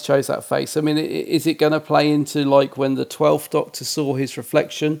why he's chose that face. I mean, is it going to play into when the 12th Doctor saw his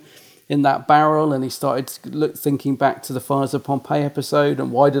reflection in that barrel and he started thinking back to the Fires of Pompeii episode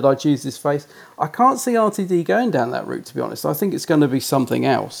and why did I choose this face? I can't see RTD going down that route, to be honest. I think it's going to be something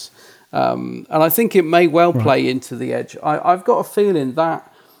else. And I think it may well play into the Edge. I've got a feeling that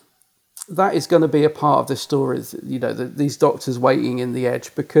is going to be a part of the story, these Doctors waiting in the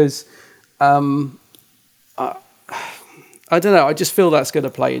Edge, because I don't know, I just feel that's going to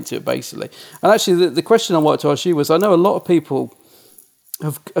play into it, basically. And actually, the question I wanted to ask you was, I know a lot of people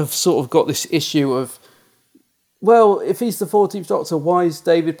have sort of got this issue of, well, if he's the 14th Doctor, why is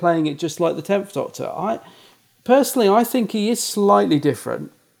David playing it just like the 10th Doctor? I think he is slightly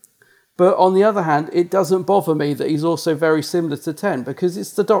different. But on the other hand, it doesn't bother me that he's also very similar to 10, because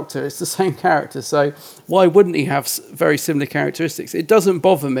it's the Doctor, it's the same character. So why wouldn't he have very similar characteristics? It doesn't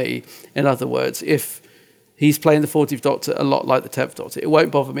bother me, in other words, if he's playing the 14th Doctor a lot like the 10th Doctor. It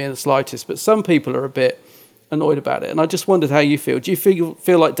won't bother me in the slightest, but some people are a bit annoyed about it. And I just wondered how you feel. Do you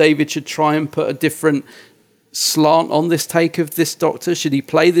feel like David should try and put a different slant on this take of this Doctor? Should he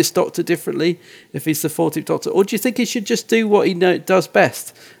play this Doctor differently if he's the 14th Doctor? Or do you think he should just do what he does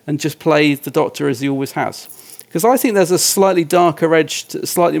best and just play the Doctor as he always has? Because I think there's a slightly darker edge,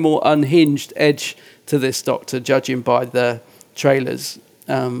 slightly more unhinged edge to this Doctor, judging by the trailers.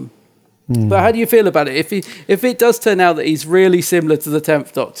 But how do you feel about it? If it does turn out that he's really similar to the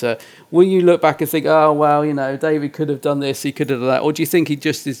 10th Doctor, will you look back and think, oh, well, David could have done this, he could have done that? Or do you think he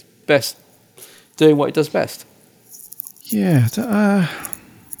just is best doing what he does best? Yeah,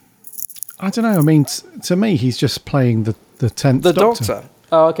 I don't know. I mean, to me, he's just playing the 10th Doctor.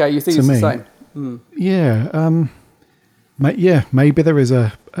 Oh, okay. You think it's the same? Yeah. Yeah. Maybe there is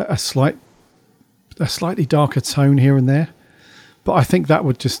a slightly darker tone here and there, but I think that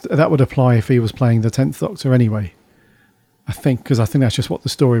would apply if he was playing the 10th Doctor anyway. I think, because I think that's just what the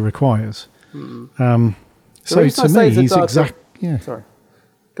story requires. So to me, he's Yeah. Sorry.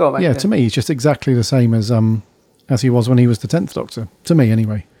 Go on, mate. Yeah, to me, he's just exactly the same as he was when he was the 10th Doctor. To me,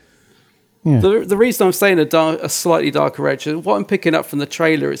 anyway. Yeah. The reason I'm saying a slightly darker edge, what I'm picking up from the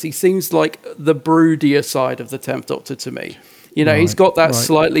trailer is he seems like the broodier side of the 10th Doctor to me. He's got that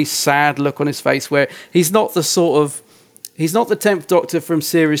slightly sad look on his face where he's not the 10th Doctor from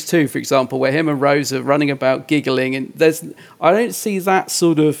Series 2, for example, where him and Rose are running about giggling, and I don't see that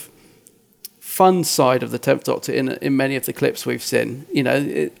sort of fun side of the 10th Doctor in many of the clips we've seen.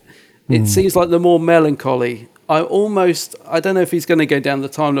 It seems like the more melancholy. I don't know if he's going to go down the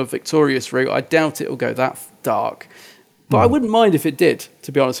Time Lord Victorious route. I doubt it will go that dark. But I wouldn't mind if it did,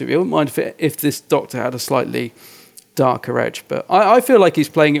 to be honest with you. I wouldn't mind if this Doctor had a slightly darker edge. But I feel like he's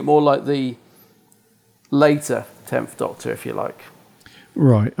playing it more like the later 10th Doctor, if you like.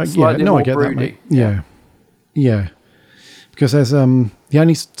 Right. I get broody. That. Yeah. Because there's the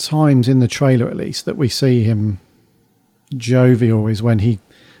only times in the trailer, at least, that we see him jovial is when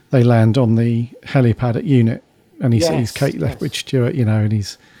they land on the helipad at Unit, and he sees Kate Lethbridge Stewart, and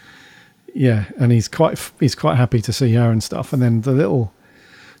he's quite happy to see her and stuff. And then the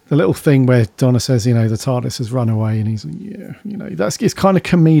little thing where Donna says, the TARDIS has run away, and he's it's kind of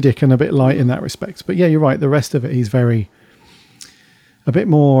comedic and a bit light in that respect. But yeah, you're right. The rest of it, he's a bit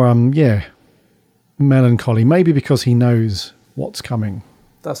more melancholy, maybe because he knows what's coming.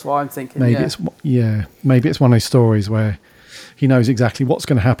 That's what I'm thinking. Maybe it's one of those stories where he knows exactly what's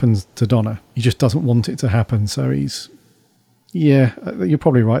going to happen to Donna. He just doesn't want it to happen. So you're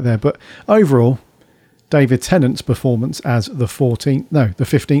probably right there. But overall, David Tennant's performance as the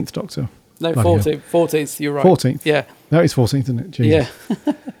 15th Doctor. No, 14th, you're right. 14th. Yeah. No, it's 14th, isn't it? Jesus.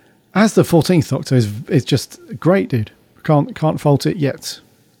 Yeah. As the 14th Doctor is just great, dude. Can't fault it yet.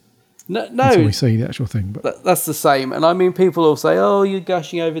 No, until we see the actual thing. But that's the same. And I mean, people will say, "Oh, you're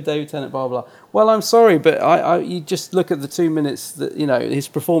gushing over David Tennant, blah blah." Well, I'm sorry, but you just look at the 2 minutes that his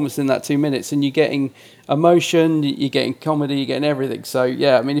performance in that 2 minutes, and you're getting emotion, you're getting comedy, you're getting everything. So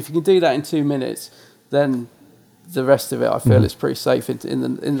yeah, I mean, if you can do that in 2 minutes, then the rest of it, I feel, is pretty safe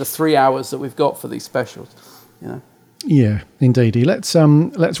in the 3 hours that we've got for these specials. Yeah, indeedy. Let's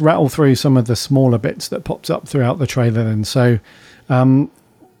rattle through some of the smaller bits that popped up throughout the trailer then. So,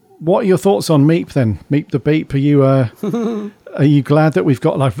 what are your thoughts on Meep then? Meep the Beep. Are you glad that we've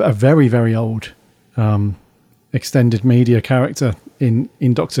got like a very, very old extended media character in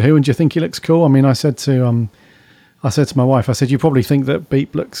Doctor Who? And do you think he looks cool? I mean, I said to my wife, I said, you probably think that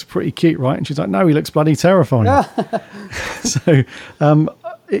Beep looks pretty cute, right? And she's like, no, he looks bloody terrifying. So,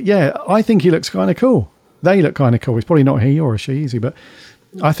 I think he looks kind of cool. They look kind of cool. It's probably not he or a she, is he? But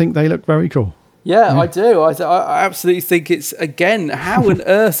I think they look very cool. Yeah, I do. I absolutely think it's, again, how on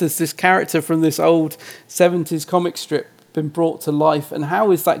earth has this character from this old 70s comic strip been brought to life, and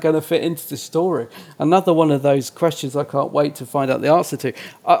how is that going to fit into the story? Another one of those questions I can't wait to find out the answer to.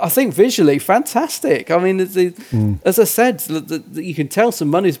 I think visually, fantastic. I mean, as I said, you can tell some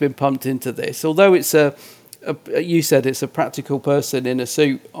money's been pumped into this. Although it's you said it's a practical person in a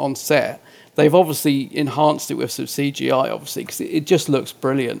suit on set, they've obviously enhanced it with some CGI, obviously, because it just looks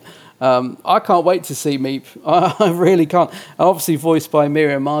brilliant. I can't wait to see Meep. I really can't. And obviously voiced by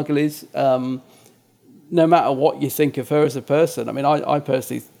Miriam Margolyes. No matter what you think of her as a person, I mean, I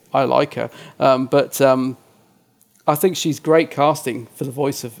personally, I like her. But I think she's great casting for the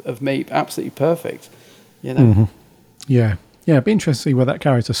voice of Meep. Absolutely perfect. You know. Yeah. It'd be interesting to see where that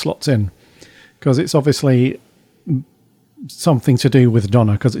character slots in, because it's obviously something to do with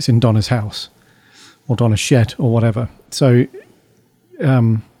Donna, because it's in Donna's house or Donna's shed or whatever. So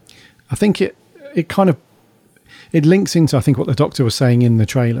I think it links into, I think, what the Doctor was saying in the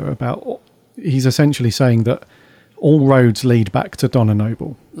trailer about, he's essentially saying that all roads lead back to Donna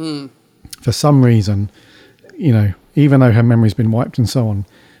Noble. For some reason, you know, even though her memory's been wiped and so on,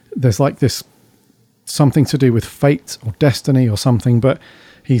 there's like this something to do with fate or destiny or something, but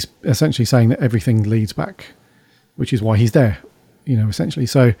he's essentially saying that everything leads back, which is why he's there, you know, essentially.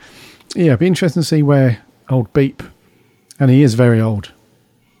 So yeah, it'd be interesting to see where old Beep, and he is very old.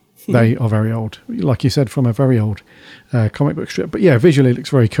 They are very old, like you said, from a very old comic book strip. But yeah, visually it looks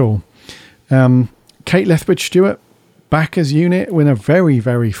very cool. Kate Lethbridge-Stewart back as UNIT in a very,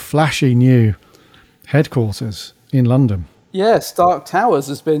 very flashy new headquarters in London. Yeah, Stark Towers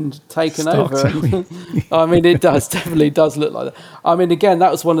has been taken over. I mean, it definitely does look like that. I mean, again,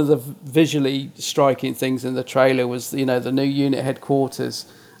 that was one of the visually striking things in the trailer was, you know, the new UNIT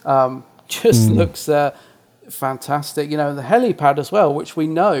headquarters just looks fantastic. You know, the helipad as well, which we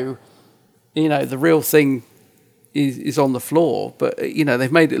know, you know, the real thing is on the floor, but you know,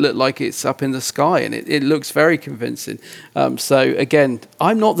 they've made it look like it's up in the sky, and it looks very convincing. So again,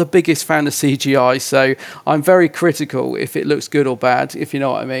 I'm not the biggest fan of CGI, so I'm very critical if it looks good or bad, if you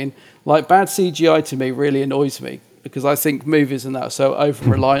know what I mean. Like, bad CGI to me really annoys me, because I think movies and that are so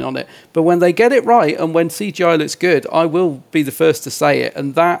over-reliant on it. But when they get it right, and when CGI looks good, I will be the first to say it.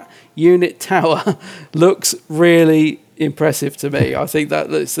 And that UNIT tower looks really impressive to me. I think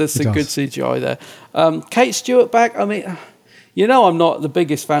that's a good CGI there. Kate Stewart back. I mean, you know, I'm not the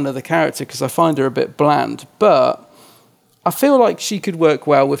biggest fan of the character because I find her a bit bland, but I feel like she could work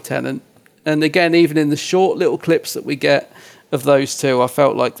well with Tennant. And again, even in the short little clips that we get of those two, I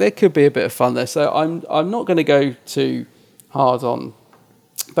felt like there could be a bit of fun there. So I'm not going to go too hard on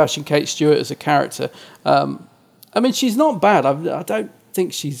bashing Kate Stewart as a character. I mean, she's not bad. I don't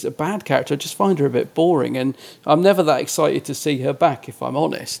think she's a bad character. I just find her a bit boring, and I'm never that excited to see her back, if I'm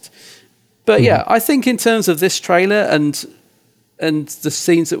honest. But yeah, I think in terms of this trailer and the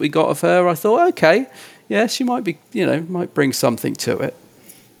scenes that we got of her, I thought, okay, yeah, she might be, you know, might bring something to it.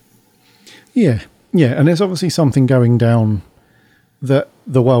 Yeah, and there's obviously something going down that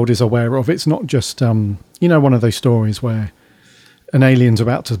the world is aware of. It's not just, you know, one of those stories where an alien's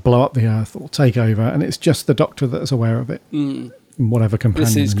about to blow up the Earth or take over, and it's just the Doctor that's aware of it. Whatever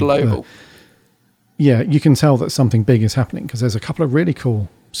companion. This is global. Yeah, you can tell that something big is happening, because there's a couple of really cool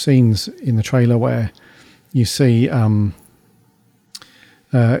scenes in the trailer where you see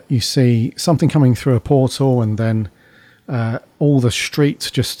something coming through a portal, and then all the streets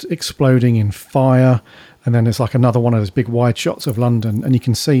just exploding in fire, and then there's like another one of those big wide shots of London, and you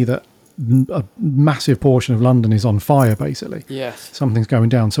can see that a massive portion of London is on fire, basically. Yes. Something's going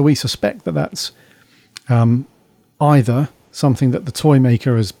down. So we suspect that that's either something that the toy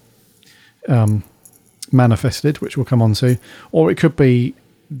maker has manifested, which we'll come on to, or it could be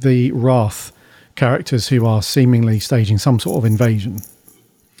the Wrath characters who are seemingly staging some sort of invasion.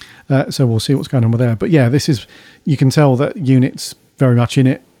 So we'll see what's going on with there. But yeah, this is, you can tell that UNIT's very much in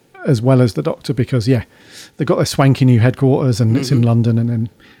it, as well as the Doctor, because yeah, they've got their swanky new headquarters, and it's in London, and then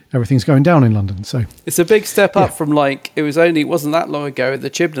everything's going down in London. So it's a big step up from, like, it wasn't that long ago, the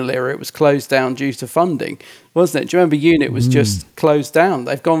Chibnall era, it was closed down due to funding, wasn't it? Do you remember UNIT was just closed down?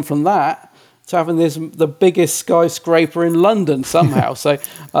 They've gone from that to having the biggest skyscraper in London somehow. So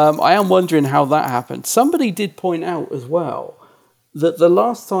I am wondering how that happened. Somebody did point out as well that the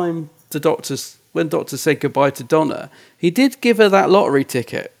last time when Doctor said goodbye to Donna, he did give her that lottery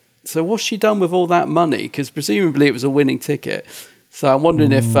ticket. So what's she done with all that money? Because presumably it was a winning ticket. So I'm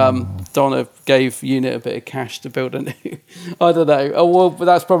wondering if Donna gave UNIT a bit of cash to build a new... I don't know. Oh, well, but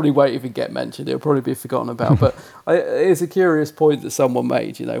that's probably won't even get mentioned. It'll probably be forgotten about. But it's a curious point that someone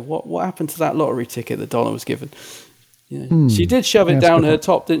made. You know, what happened to that lottery ticket that Donna was given? You know, she did shove it down her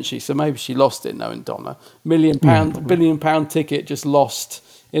top, didn't she? So maybe she lost it, knowing Donna. £1 billion ticket just lost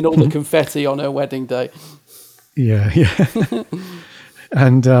in all the confetti on her wedding day. Yeah.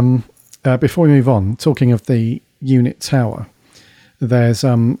 And before we move on, talking of the UNIT tower, there's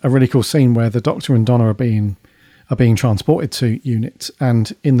a really cool scene where the Doctor and Donna are being transported to UNIT,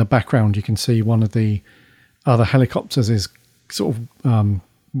 and in the background you can see one of the other helicopters is sort of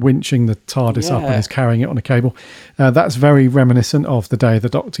winching the TARDIS up and is carrying it on a cable. That's very reminiscent of the Day of the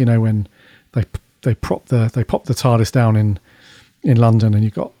Doctor, you know, when they pop the TARDIS down in London, and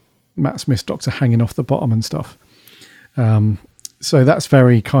you've got Matt Smith's Doctor hanging off the bottom and stuff. So that's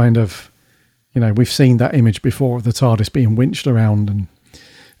very kind of we've seen that image before of the TARDIS being winched around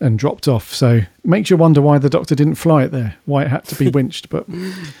and dropped off. So it makes you wonder why the Doctor didn't fly it there, why it had to be winched. But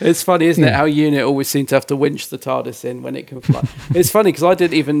it's funny, isn't it, how UNIT always seem to have to winch the TARDIS in when it can fly. It's funny because I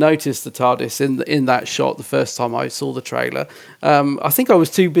didn't even notice the TARDIS in that shot the first time I saw the trailer. I think I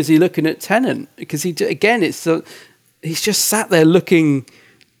was too busy looking at Tennant because he's just sat there looking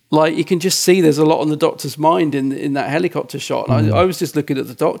like you can just see there's a lot on the Doctor's mind in that helicopter shot. And I was just looking at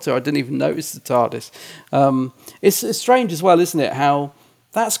the Doctor. I didn't even notice the TARDIS. It's strange as well, isn't it, how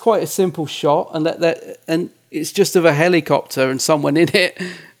that's quite a simple shot, and it's just of a helicopter and someone in it.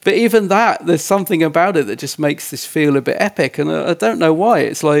 But even that, there's something about it that just makes this feel a bit epic. And I don't know why.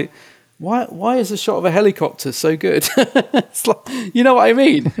 It's like, why is a shot of a helicopter so good? It's like, you know what I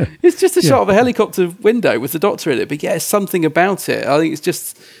mean? It's just a shot of a helicopter window with the Doctor in it. But yeah, it's something about it. I think it's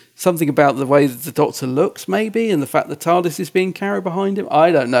just something about the way that the Doctor looks, maybe, and the fact the TARDIS is being carried behind him.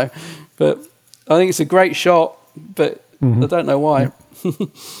 I don't know. But I think it's a great shot, but I don't know why. Yeah.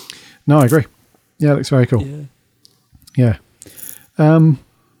 No, I agree. Yeah, it looks very cool. Yeah.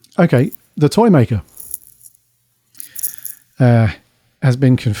 Okay, the toy maker has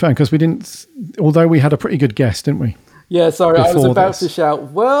been confirmed because we didn't, although we had a pretty good guess, didn't we? Yeah, sorry, I was about to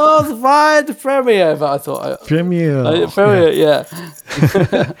shout worldwide premiere, but I thought premiere, yeah.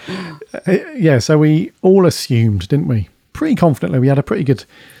 Yeah, so we all assumed, didn't we? Pretty confidently, we had a pretty good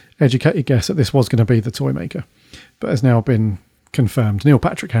educated guess that this was going to be the toy maker, but has now been confirmed. Neil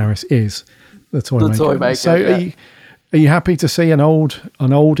Patrick Harris is the toy maker. So are you happy to see an old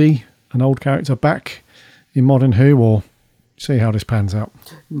character back in Modern Who, or see how this pans out?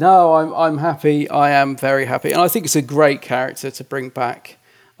 No, I'm happy. I am very happy, and I think it's a great character to bring back.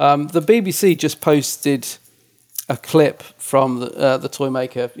 The BBC just posted a clip from the toy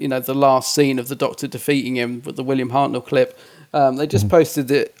maker. The last scene of the Doctor defeating him with the William Hartnell clip. They just posted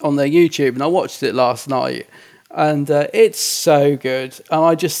it on their YouTube, and I watched it last night. And it's so good. And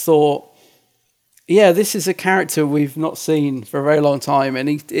I just thought, this is a character we've not seen for a very long time. And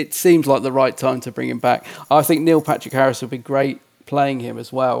it seems like the right time to bring him back. I think Neil Patrick Harris would be great playing him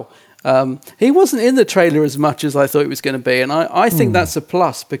as well. He wasn't in the trailer as much as I thought he was going to be. And I think that's a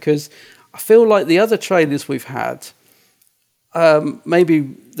plus, because I feel like the other trailers we've had,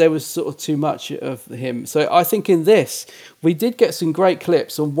 maybe there was sort of too much of him. So I think in this, we did get some great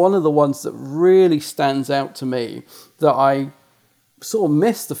clips, and one of the ones that really stands out to me that I sort of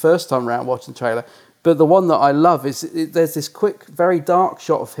missed the first time around watching the trailer, but the one that I love is there's this quick, very dark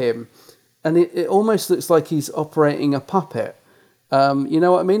shot of him, and it almost looks like he's operating a puppet. You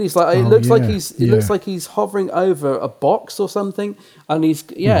know what I mean? He's like, it looks like he's hovering over a box or something, and he's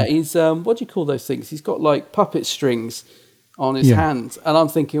what do you call those things? He's got like puppet strings on his hands, and I'm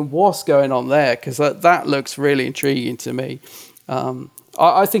thinking, what's going on there? Because that looks really intriguing to me.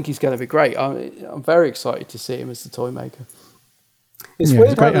 I think he's going to be great. I'm very excited to see him as the toy maker. He's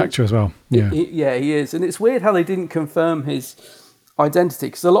a great actor as well. He is, and it's weird how they didn't confirm his identity,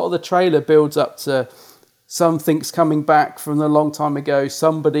 because a lot of the trailer builds up to something's coming back from a long time ago.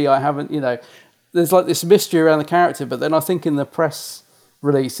 Somebody I haven't, there's like this mystery around the character, but then I think in the press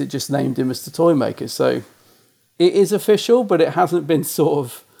release it just named him as the toy maker. So it is official, but it hasn't been sort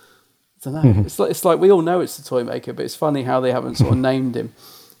of, I don't know. It's like we all know it's the toy maker, but it's funny how they haven't sort of named him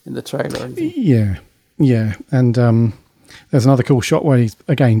in the trailer. Yeah. And there's another cool shot where he's,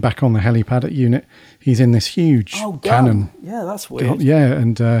 again, back on the helipad at UNIT. He's in this huge cannon. Yeah, that's weird. Yeah,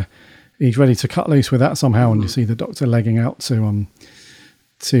 and he's ready to cut loose with that somehow, and you see the Doctor legging out to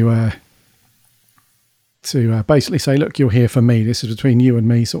basically say, look, you're here for me. This is between you and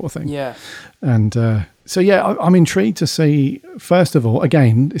me, sort of thing. Yeah. And I'm intrigued to see, first of all,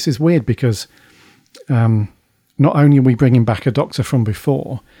 again, this is weird because not only are we bringing back a Doctor from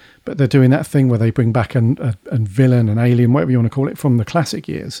before, but they're doing that thing where they bring back a villain, an alien, whatever you want to call it, from the classic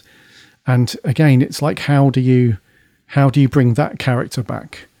years. And again, it's like, how do you bring that character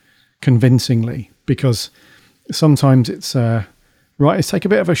back convincingly? Because sometimes it's let's take a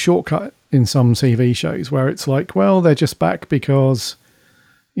bit of a shortcut in some TV shows where it's like, well, they're just back because,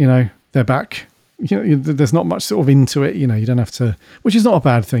 they're back. There's not much sort of into it. You don't have to, which is not a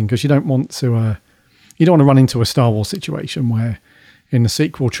bad thing, because you don't want to run into a Star Wars situation where in the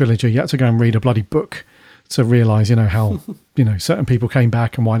sequel trilogy you had to go and read a bloody book to realize, how, certain people came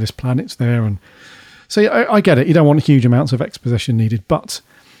back and why this planet's there. And so I get it. You don't want huge amounts of exposition needed, but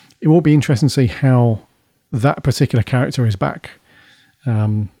it will be interesting to see how that particular character is back.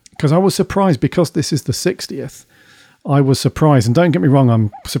 Because I was surprised, because this is the 60th, I was surprised, and don't get me wrong,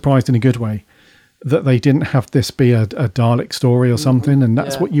 I'm surprised in a good way, that they didn't have this be a Dalek story or something, and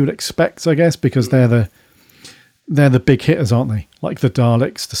that's what you would expect, I guess, because they're the big hitters, aren't they? Like the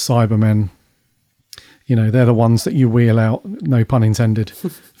Daleks, the Cybermen, they're the ones that you wheel out, no pun intended,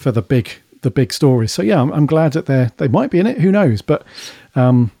 for the big stories. So yeah, I'm glad that they might be in it. Who knows? But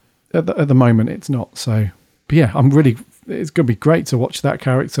at the moment, it's not. So, but yeah, it's going to be great to watch that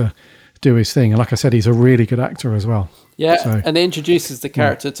character do his thing. And like I said, he's a really good actor as well. Yeah, so, and it introduces the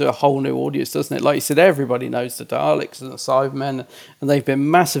character to a whole new audience, doesn't it? Like you said, everybody knows the Daleks and the Cybermen, and they've been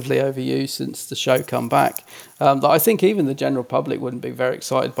massively overused since the show come back. That I think even the general public wouldn't be very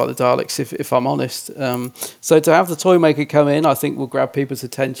excited by the Daleks, if I'm honest. So to have the Toymaker come in, I think will grab people's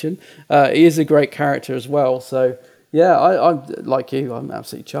attention. He is a great character as well. So yeah, I'm like you, I'm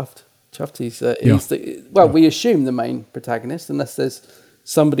absolutely chuffed. We assume the main protagonist, unless there's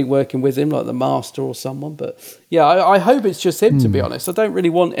somebody working with him, like the Master or someone. But yeah, I hope it's just him, to be honest. I don't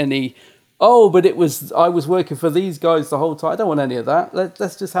really want any, but I was working for these guys the whole time. I don't want any of that.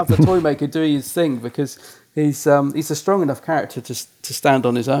 Let's just have the Toymaker do his thing, because he's a strong enough character to stand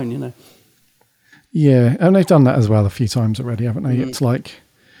on his own, Yeah, and they've done that as well a few times already, haven't they? It's like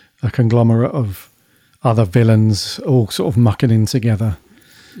a conglomerate of other villains all sort of mucking in together.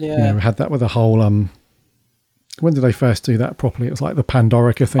 Yeah. We had that with the whole... when did they first do that properly? It was like the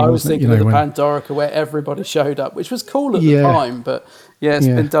Pandorica thing. I was thinking of the Pandorica, where everybody showed up, which was cool at the time, but it's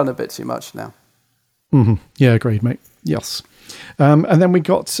been done a bit too much now. Mm-hmm. Yeah, agreed, mate. Yes. And then we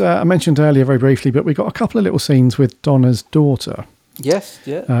got, I mentioned earlier very briefly, but we got a couple of little scenes with Donna's daughter. Yes,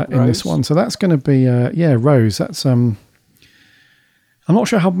 yeah. In this one. So that's going to be, Rose. That's, I'm not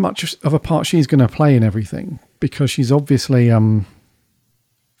sure how much of a part she's going to play in everything, because she's obviously,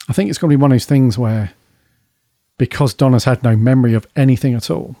 I think it's going to be one of those things where, because Donna's had no memory of anything at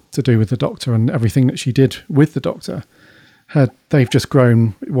all to do with the Doctor and everything that she did with the Doctor, they've just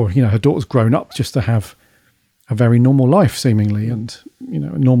grown, her daughter's grown up just to have a very normal life, seemingly, and,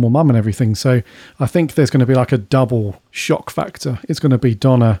 a normal mum and everything. So I think there's going to be like a double shock factor. It's going to be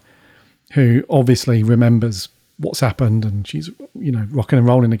Donna, who obviously remembers what's happened and she's, rocking and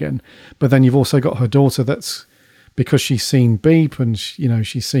rolling again. But then you've also got her daughter that's, because she's seen Beep and,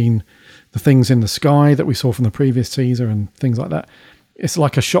 she's seen the things in the sky that we saw from the previous teaser and things like that. It's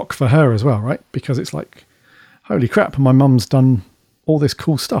like a shock for her as well, right? Because it's like, holy crap, my mum's done all this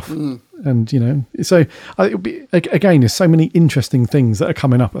cool stuff. And, so it'll be, again, there's so many interesting things that are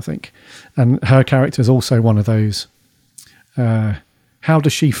coming up, I think. And her character is also one of those. How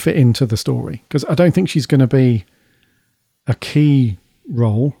does she fit into the story? Because I don't think she's going to be a key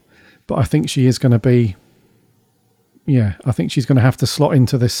role, but I think she is going to be, I think she's going to have to slot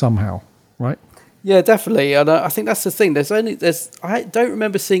into this somehow, right? Yeah, definitely. And I think that's the thing. I don't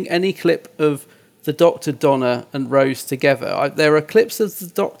remember seeing any clip of the Doctor, Donna and Rose together. There are clips of the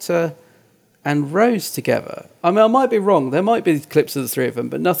Doctor and Rose together. I mean, I might be wrong. There might be clips of the three of them,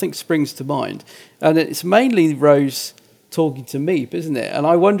 but nothing springs to mind. And it's mainly Rose talking to Meep, isn't it? And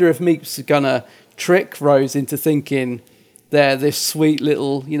I wonder if Meep's going to trick Rose into thinking they're this sweet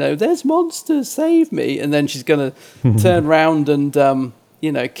little, there's monsters, save me. And then she's going to turn round and,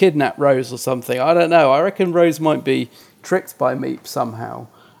 kidnap Rose or something. I don't know. I reckon Rose might be tricked by Meep somehow.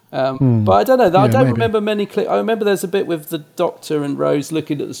 But I don't know. I don't remember many clips. I remember there's a bit with the Doctor and Rose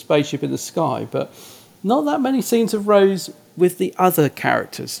looking at the spaceship in the sky, but not that many scenes of Rose with the other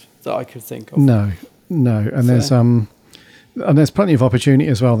characters that I could think of. No. And there's plenty of opportunity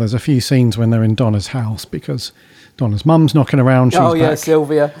as well. There's a few scenes when they're in Donna's house because Donna's mum's knocking around. She's back.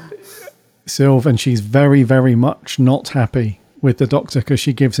 Sylvia. And she's very, very much not happy with the Doctor because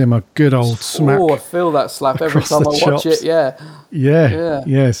she gives him a good old smack. Oh, I feel that slap every time I watch it.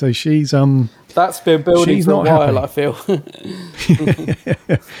 Yeah. So she's that's been building for a while, I feel.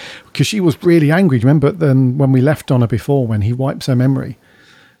 Because she was really angry. Remember then when we left Donna before, when he wipes her memory,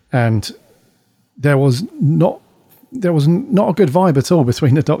 and there was not a good vibe at all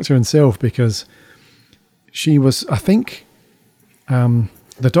between the Doctor and Sylv, because she was, I think, the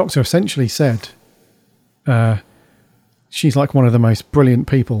Doctor essentially said, she's like one of the most brilliant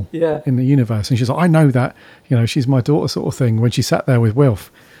people in the universe. And she's like, I know that, she's my daughter sort of thing, when she sat there with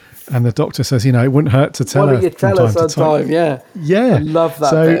Wilf. And the Doctor says, it wouldn't hurt to tell her. Why don't you tell us on time? Yeah. Yeah. I love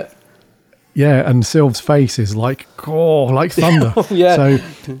that bit. Yeah, and Sylv's face is like thunder. Yeah.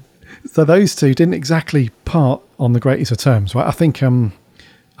 So those two didn't exactly part on the greatest of terms, right? I think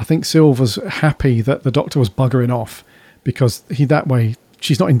Sylv was happy that the Doctor was buggering off because that way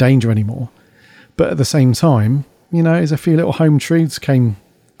she's not in danger anymore. But at the same time, there's a few little home truths came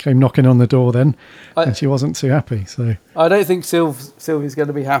knocking on the door then, and she wasn't too happy. So I don't think Sylvie's going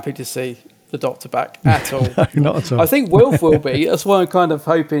to be happy to see the Doctor back at all. No, not at all. I think Wilf will be. That's why I'm kind of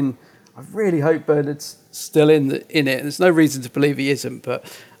hoping. I really hope Bernard's still in it. There's no reason to believe he isn't, but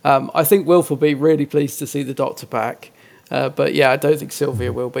I think Wilf will be really pleased to see the Doctor back. But yeah, I don't think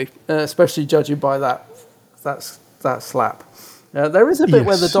Sylvia will be, especially judging by that that slap. There is a bit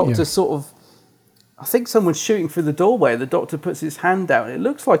where the Yes, Doctor yeah. sort of, I think someone's shooting through the doorway. The Doctor puts his hand down. It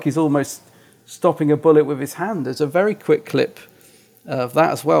looks like he's almost stopping a bullet with his hand. There's a very quick clip of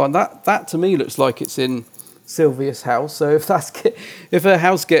that as well, and that to me looks like it's in Sylvia's house. So if her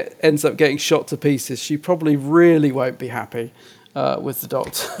house ends up getting shot to pieces, she probably really won't be happy with the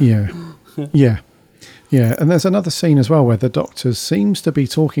Doctor. Yeah. And there's another scene as well where the Doctor seems to be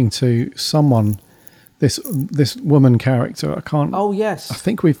talking to someone. This woman character, I can't. Oh yes. I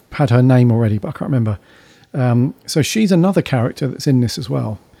think we've had her name already, but I can't remember. So she's another character that's in this as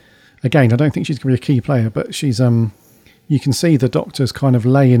well. Again, I don't think she's going to be a key player, but she's. You can see the Doctor's kind of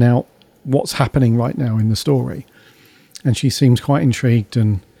laying out what's happening right now in the story, and she seems quite intrigued,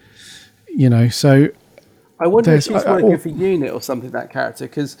 and so. I wonder if she's working for UNIT or something. That character,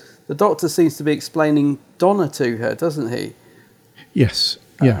 because the Doctor seems to be explaining Donna to her, doesn't he? Yes.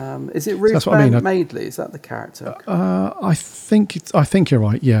 Yeah. Is it Ruth Madeley? Is that the character? I think you're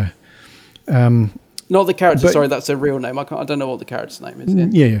right. Yeah. Not the character. Sorry, that's her real name. I don't know what the character's name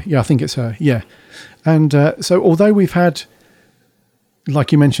is. Yeah. I think it's her. Yeah. And so, although we've had,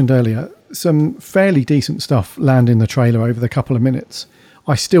 like you mentioned earlier, some fairly decent stuff land in the trailer over the couple of minutes,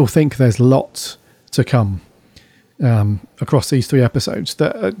 I still think there's lots to come across these 3 episodes.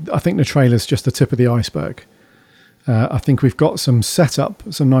 That I think the trailer's just the tip of the iceberg. I think we've got some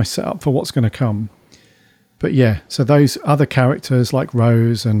nice setup for what's going to come. But yeah, so those other characters like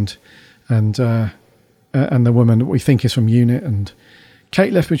Rose and the woman that we think is from UNIT and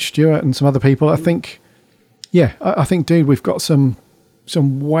Kate Lethbridge-Stewart and some other people, I think, dude, we've got some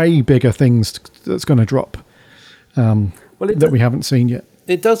way bigger things that's going to drop that we haven't seen yet.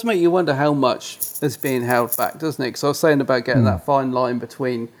 It does make you wonder how much is being held back, doesn't it? Because I was saying about getting that fine line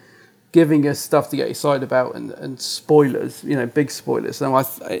between giving us stuff to get excited about and spoilers, big spoilers. And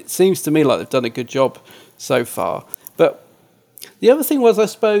it seems to me like they've done a good job so far. But the other thing was, I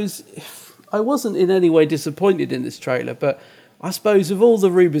suppose, I wasn't in any way disappointed in this trailer, but I suppose with all the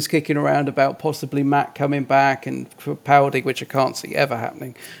rumours kicking around about possibly Matt coming back and Capaldi, which I can't see ever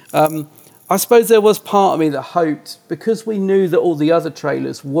happening, I suppose there was part of me that hoped, because we knew that all the other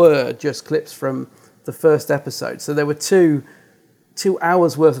trailers were just clips from the first episode, so there were two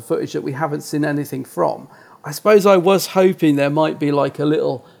hours worth of footage that we haven't seen anything from. I suppose I was hoping there might be like a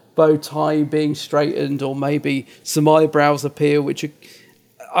little bow tie being straightened, or maybe some eyebrows appear, which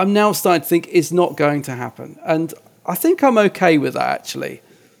I'm now starting to think is not going to happen. And I think I'm okay with that, actually.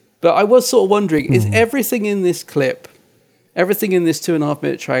 But I was sort of wondering, is everything in this clip, everything in this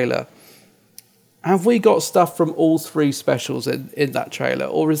 2.5-minute trailer, have we got stuff from all 3 specials in that trailer?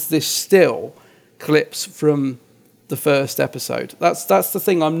 Or is this still clips from the first episode? That's the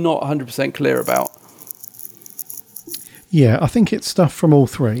thing I'm not 100% clear about. Yeah, I think it's stuff from all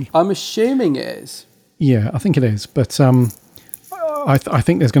 3. I'm assuming it is. Yeah, I think it is. But I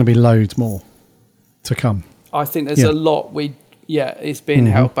think there's going to be loads more to come. I think there's a lot it's being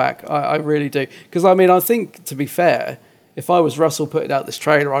held back. I really do. Because, I think, to be fair, if I was Russell putting out this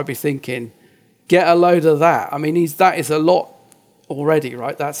trailer, I'd be thinking, get a load of that. That is a lot already,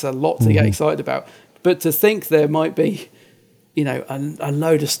 right? That's a lot to get excited about. But to think there might be, a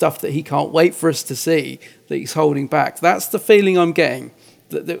load of stuff that he can't wait for us to see that he's holding back. That's the feeling I'm getting.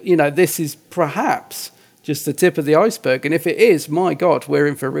 That this is perhaps just the tip of the iceberg. And if it is, my God, we're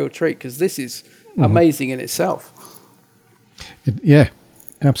in for a real treat, because this is amazing in itself. Yeah,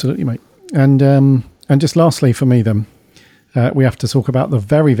 absolutely, mate. And just lastly for me, then, we have to talk about the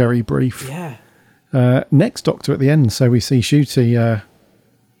very, very brief next Doctor at the end. So we see Ncuti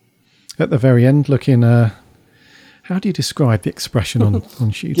at the very end looking... how do you describe the expression on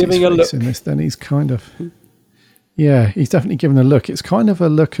Ncuti's Giving a face look. in this? Then he's kind of... Yeah, he's definitely giving a look. It's kind of a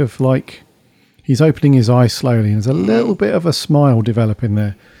look of like... He's opening his eyes slowly, and there's a little bit of a smile developing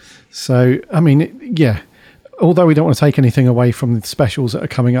there. So, although we don't want to take anything away from the specials that are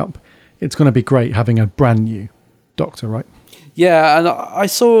coming up, it's going to be great having a brand new Doctor, right? Yeah, and I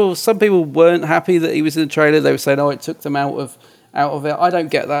saw some people weren't happy that he was in the trailer. They were saying, it took them out of it. I don't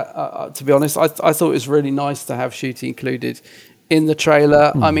get that, to be honest. I thought it was really nice to have Ncuti included in the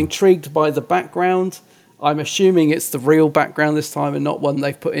trailer. I'm intrigued by the background. I'm assuming it's the real background this time and not one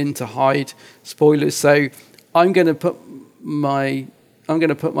they've put in to hide spoilers. So I'm going to put my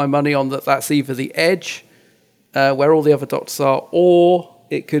money on that's either the Edge, where all the other Doctors are, or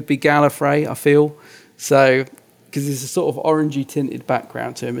it could be Gallifrey, I feel. So, because there's a sort of orangey tinted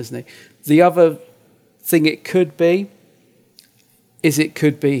background to him, isn't he? The other thing it could be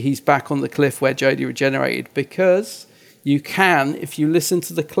he's back on the cliff where Jodie regenerated, because you can, if you listen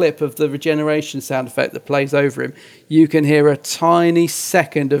to the clip of the regeneration sound effect that plays over him, you can hear a tiny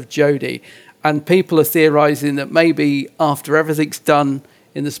second of Jodie. And people are theorising that maybe after everything's done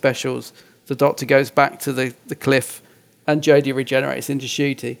in the specials, the Doctor goes back to the cliff and Jodie regenerates into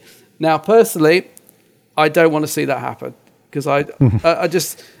Ncuti. Now, personally, I don't want to see that happen because I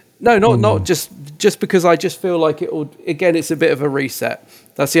just... No, not just because I just feel like it will... Again, it's a bit of a reset.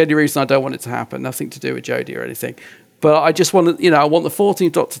 That's the only reason I don't want it to happen. Nothing to do with Jodie or anything. But I just want to, I want the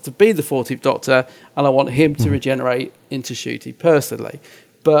 14th Doctor to be the 14th Doctor, and I want him to regenerate into Ncuti personally.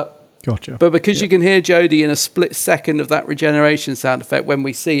 But gotcha. But because you can hear Jodie in a split second of that regeneration sound effect when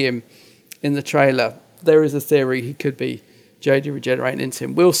we see him in the trailer, there is a theory he could be Jodie regenerating into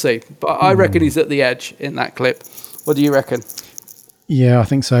him. We'll see. But I reckon he's at the edge in that clip. What do you reckon? Yeah, I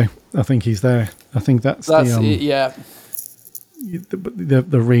think so. I think he's there. I think that's the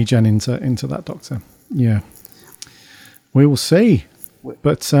regen into that Doctor. Yeah. We will see,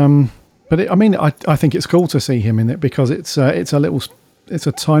 but I think it's cool to see him in it because it's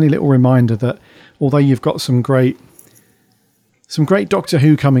a tiny little reminder that although you've got some great Doctor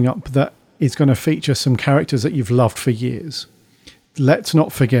Who coming up that is going to feature some characters that you've loved for years, let's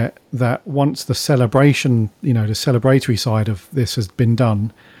not forget that once the celebration, the celebratory side of this has been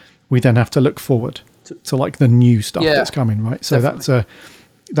done, we then have to look forward to like the new stuff that's coming, right? So definitely.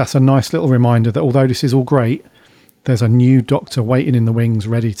 that's a nice little reminder that although this is all great, there's a new Doctor waiting in the wings,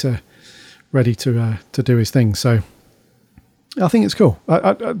 ready to do his thing. So I think it's cool.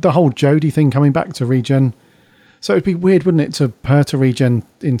 The whole Jodie thing coming back to regen. So it'd be weird, wouldn't it, to her to regen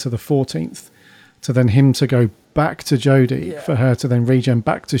into the 14th, to then him to go back to Jodie, for her to then regen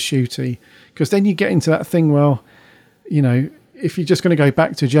back to Ncuti. Because then you get into that thing, well, if you're just going to go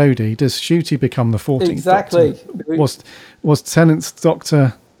back to Jodie, does Ncuti become the 14th Exactly. Doctor? Was Tennant's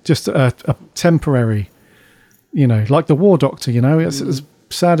Doctor just a temporary... like the War Doctor, it's as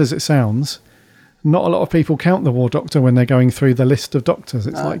sad as it sounds. Not a lot of people count the War Doctor when they're going through the list of Doctors.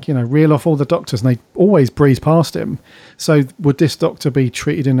 It's like, reel off all the Doctors and they always breeze past him. So would this Doctor be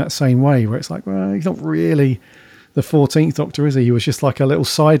treated in that same way where it's like, well, he's not really the 14th Doctor, is he? He was just like a little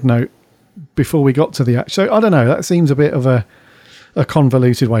side note before we got to the act. So I don't know. That seems a bit of a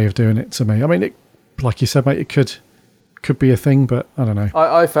convoluted way of doing it to me. I mean, like you said, mate, it could be a thing, but I don't know.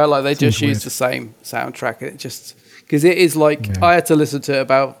 I felt like they just used the same soundtrack. It just because it is like I had to listen to it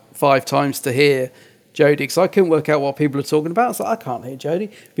about 5 times to hear Jodie because I couldn't work out what people are talking about. So I can't hear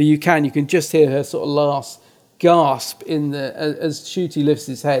Jodie, but you can just hear her sort of last gasp as Ncuti lifts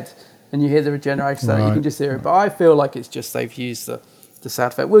his head, and you hear the regeneration sound. You can just hear it. But I feel like it's just they've used the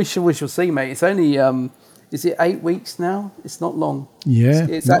sound effect. We shall see, mate. It's only is it 8 weeks now? It's not long. Yeah,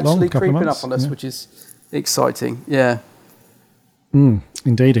 it's actually creeping up on us, which is exciting. Yeah.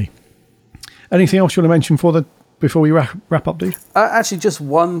 Indeedy. Anything else you want to mention before we wrap up, dude? Actually, just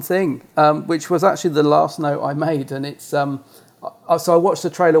one thing, which was actually the last note I made, and it's so I watched the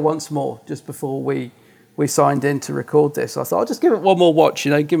trailer once more just before we signed in to record this. I thought I'll just give it one more watch,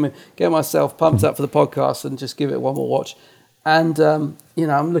 get myself pumped up for the podcast and just give it one more watch. And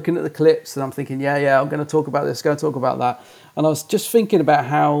I'm looking at the clips and I'm thinking, I'm going to talk about this, going to talk about that, and I was just thinking about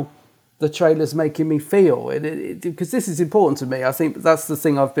how the trailer's making me feel, because this is important to me. I think that's the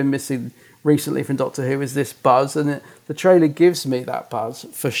thing I've been missing recently from Doctor Who is this buzz, and the trailer gives me that buzz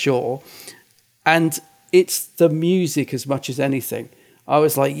for sure. And it's the music as much as anything. I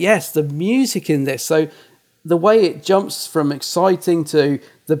was like, yes, the music in this. So the way it jumps from exciting to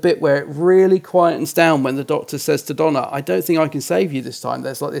the bit where it really quietens down when the Doctor says to Donna, I don't think I can save you this time.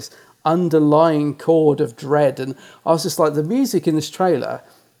 There's like this underlying chord of dread. And I was just like, the music in this trailer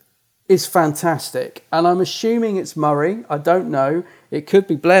is fantastic, and I'm assuming it's Murray. I don't know. It could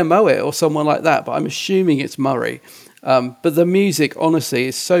be Blair Mowat or someone like that, but I'm assuming it's Murray. But the music, honestly,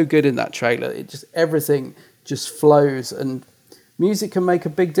 is so good in that trailer. Everything just flows, and music can make a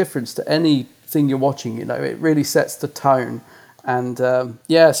big difference to anything you're watching. It really sets the tone. And so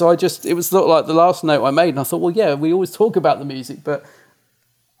it was sort of like the last note I made, and I thought, well, we always talk about the music, but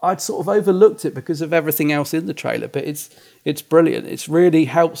I'd sort of overlooked it because of everything else in the trailer. But it's brilliant. It really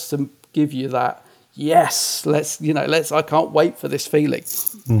helps to give you that, yes, I can't wait for this feeling.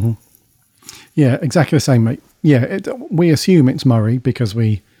 Mm-hmm. Yeah, exactly the same, mate. Yeah, we assume it's Murray because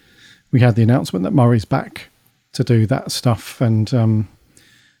we had the announcement that Murray's back to do that stuff. And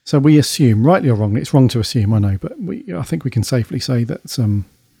so we assume, rightly or wrongly, it's wrong to assume, I know, but I think we can safely say that's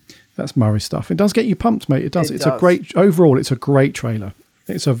Murray's stuff. It does get you pumped, mate. It does. It's a great trailer.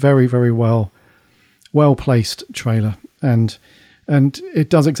 It's a very, very well placed trailer, and it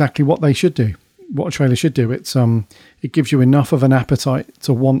does exactly what they should do, what a trailer should do. It gives you enough of an appetite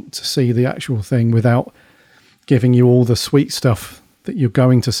to want to see the actual thing without giving you all the sweet stuff that you're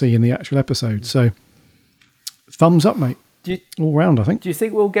going to see in the actual episode. So thumbs up, mate. All round, I think. Do you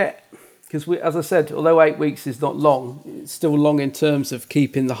think we'll get because as I said, although 8 weeks is not long, it's still long in terms of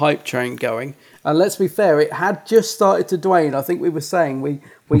keeping the hype train going. And let's be fair, it had just started to wane. I think we were saying we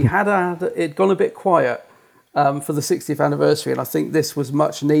had it gone a bit quiet for the 60th anniversary, and I think this was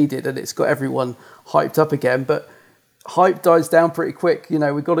much needed, and it's got everyone hyped up again. But hype dies down pretty quick. You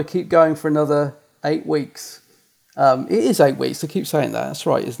know, we've got to keep going for another 8 weeks. It is 8 weeks. I keep saying that. That's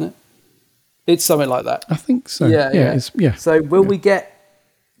right, isn't it? It's something like that. I think so. Yeah. So will we get...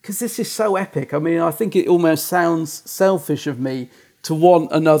 Because this is so epic. I mean, I think it almost sounds selfish of me to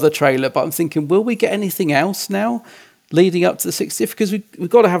want another trailer, but I'm thinking, will we get anything else now leading up to the 60th? Because we've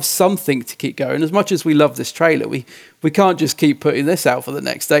got to have something to keep going. As much as we love this trailer, we can't just keep putting this out for the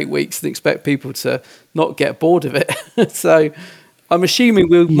next 8 weeks and expect people to not get bored of it. So I'm assuming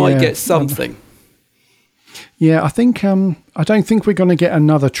we might get something. Yeah, I think I don't think we're going to get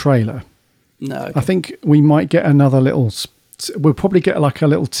another trailer. No. Okay. I think we might get another little... We'll probably get like a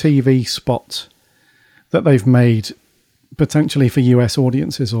little TV spot that they've made potentially for US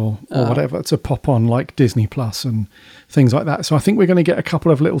audiences or whatever to pop on like Disney Plus and things like that. So I think we're going to get a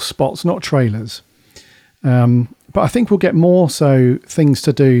couple of little spots, not trailers. But I think we'll get more so things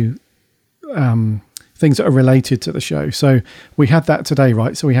to do, things that are related to the show. So we had that today,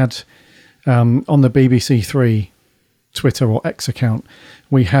 right? So we had on the BBC Three Twitter or X account,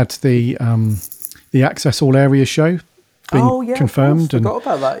 we had the Access All Areas show being confirmed and forgot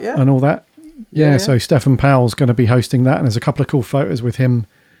about that, and all that. Yeah, so Stefan Powell's going to be hosting that, and there's a couple of cool photos with him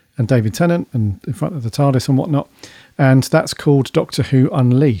and David Tennant and in front of the TARDIS and whatnot. And that's called Doctor Who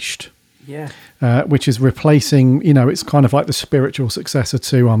Unleashed. Yeah. Which is replacing, it's kind of like the spiritual successor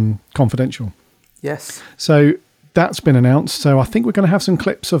to Confidential. Yes. So that's been announced. So I think we're going to have some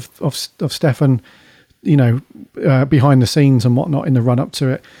clips of Stefan, behind the scenes and whatnot in the run up to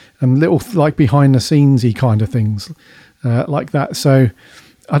it, and little like behind the scenesy kind of things like that. So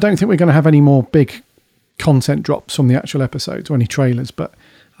I don't think we're going to have any more big content drops from the actual episodes or any trailers, but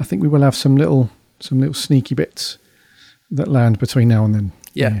I think we will have some little sneaky bits that land between now and then.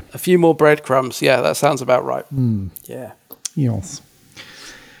 Yeah, a few more breadcrumbs. Yeah, that sounds about right. Yeah. Yes.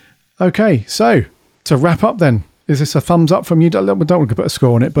 Okay, so to wrap up then, is this a thumbs up from you? Don't want to put a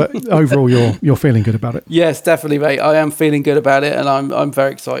score on it, but overall you're feeling good about it. Yes, definitely, mate. I am feeling good about it, and I'm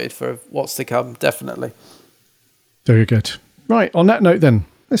very excited for what's to come, definitely. Very good. Right, on that note then,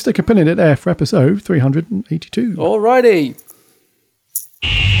 let's stick a pin in it there for episode 382. Alrighty.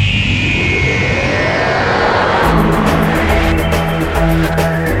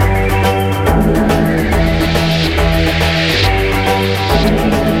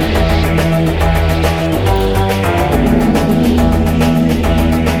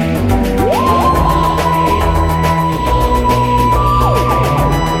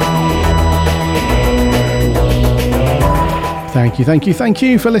 Thank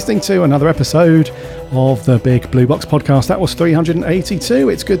you for listening to another episode of the Big Blue Box Podcast. That was 382.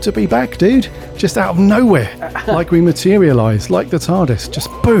 It's good to be back, dude. Just out of nowhere, like we materialised, like the TARDIS. Just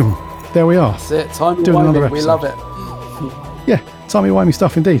boom, there we are. That's it. Timey-wimey. We love it. Yeah, timey-wimey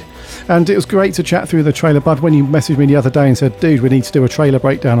stuff indeed. And it was great to chat through the trailer, Bud. When you messaged me the other day and said, dude, we need to do a trailer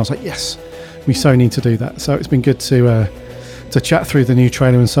breakdown, I was like, yes, we so need to do that. So it's been good to chat through the new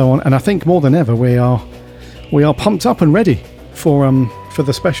trailer and so on. And I think more than ever, we are pumped up and ready for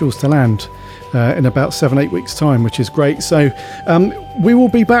the specials to land in about 7-8 weeks time, which is great. So we will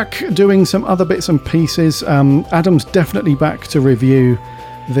be back doing some other bits and pieces. Adam's definitely back to review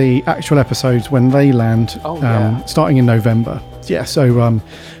the actual episodes when they land, starting in November. Yeah, so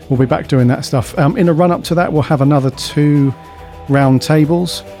we'll be back doing that stuff. In a run up to that, we'll have another 2 round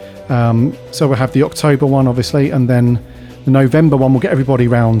tables. So we'll have the October one, obviously, and then the November one, we'll get everybody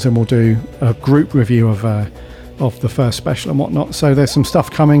round and we'll do a group review of the first special and whatnot. So there's some stuff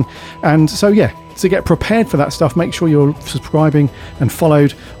coming. And so, yeah, to get prepared for that stuff, make sure you're subscribing and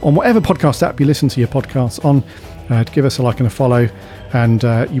followed on whatever podcast app you listen to your podcasts on. Give us a like and a follow, and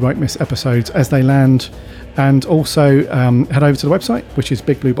you won't miss episodes as they land. And also head over to the website, which is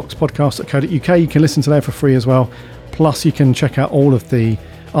bigblueboxpodcast.co.uk. You can listen to there for free as well. Plus, you can check out all of the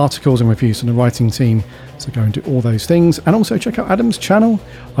articles and reviews from the writing team. So go and do all those things. And also check out Adam's channel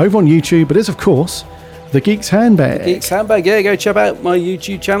over on YouTube. It is, of course, The Geek's Handbag. Geek's Handbag, yeah, go check out my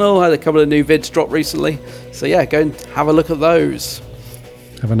YouTube channel. I had a couple of new vids drop recently. So yeah, go and have a look at those.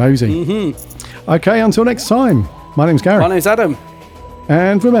 Have a nosy. Mm-hmm. Okay, until next time, my name's Gary. My name's Adam.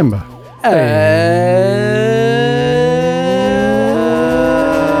 And remember...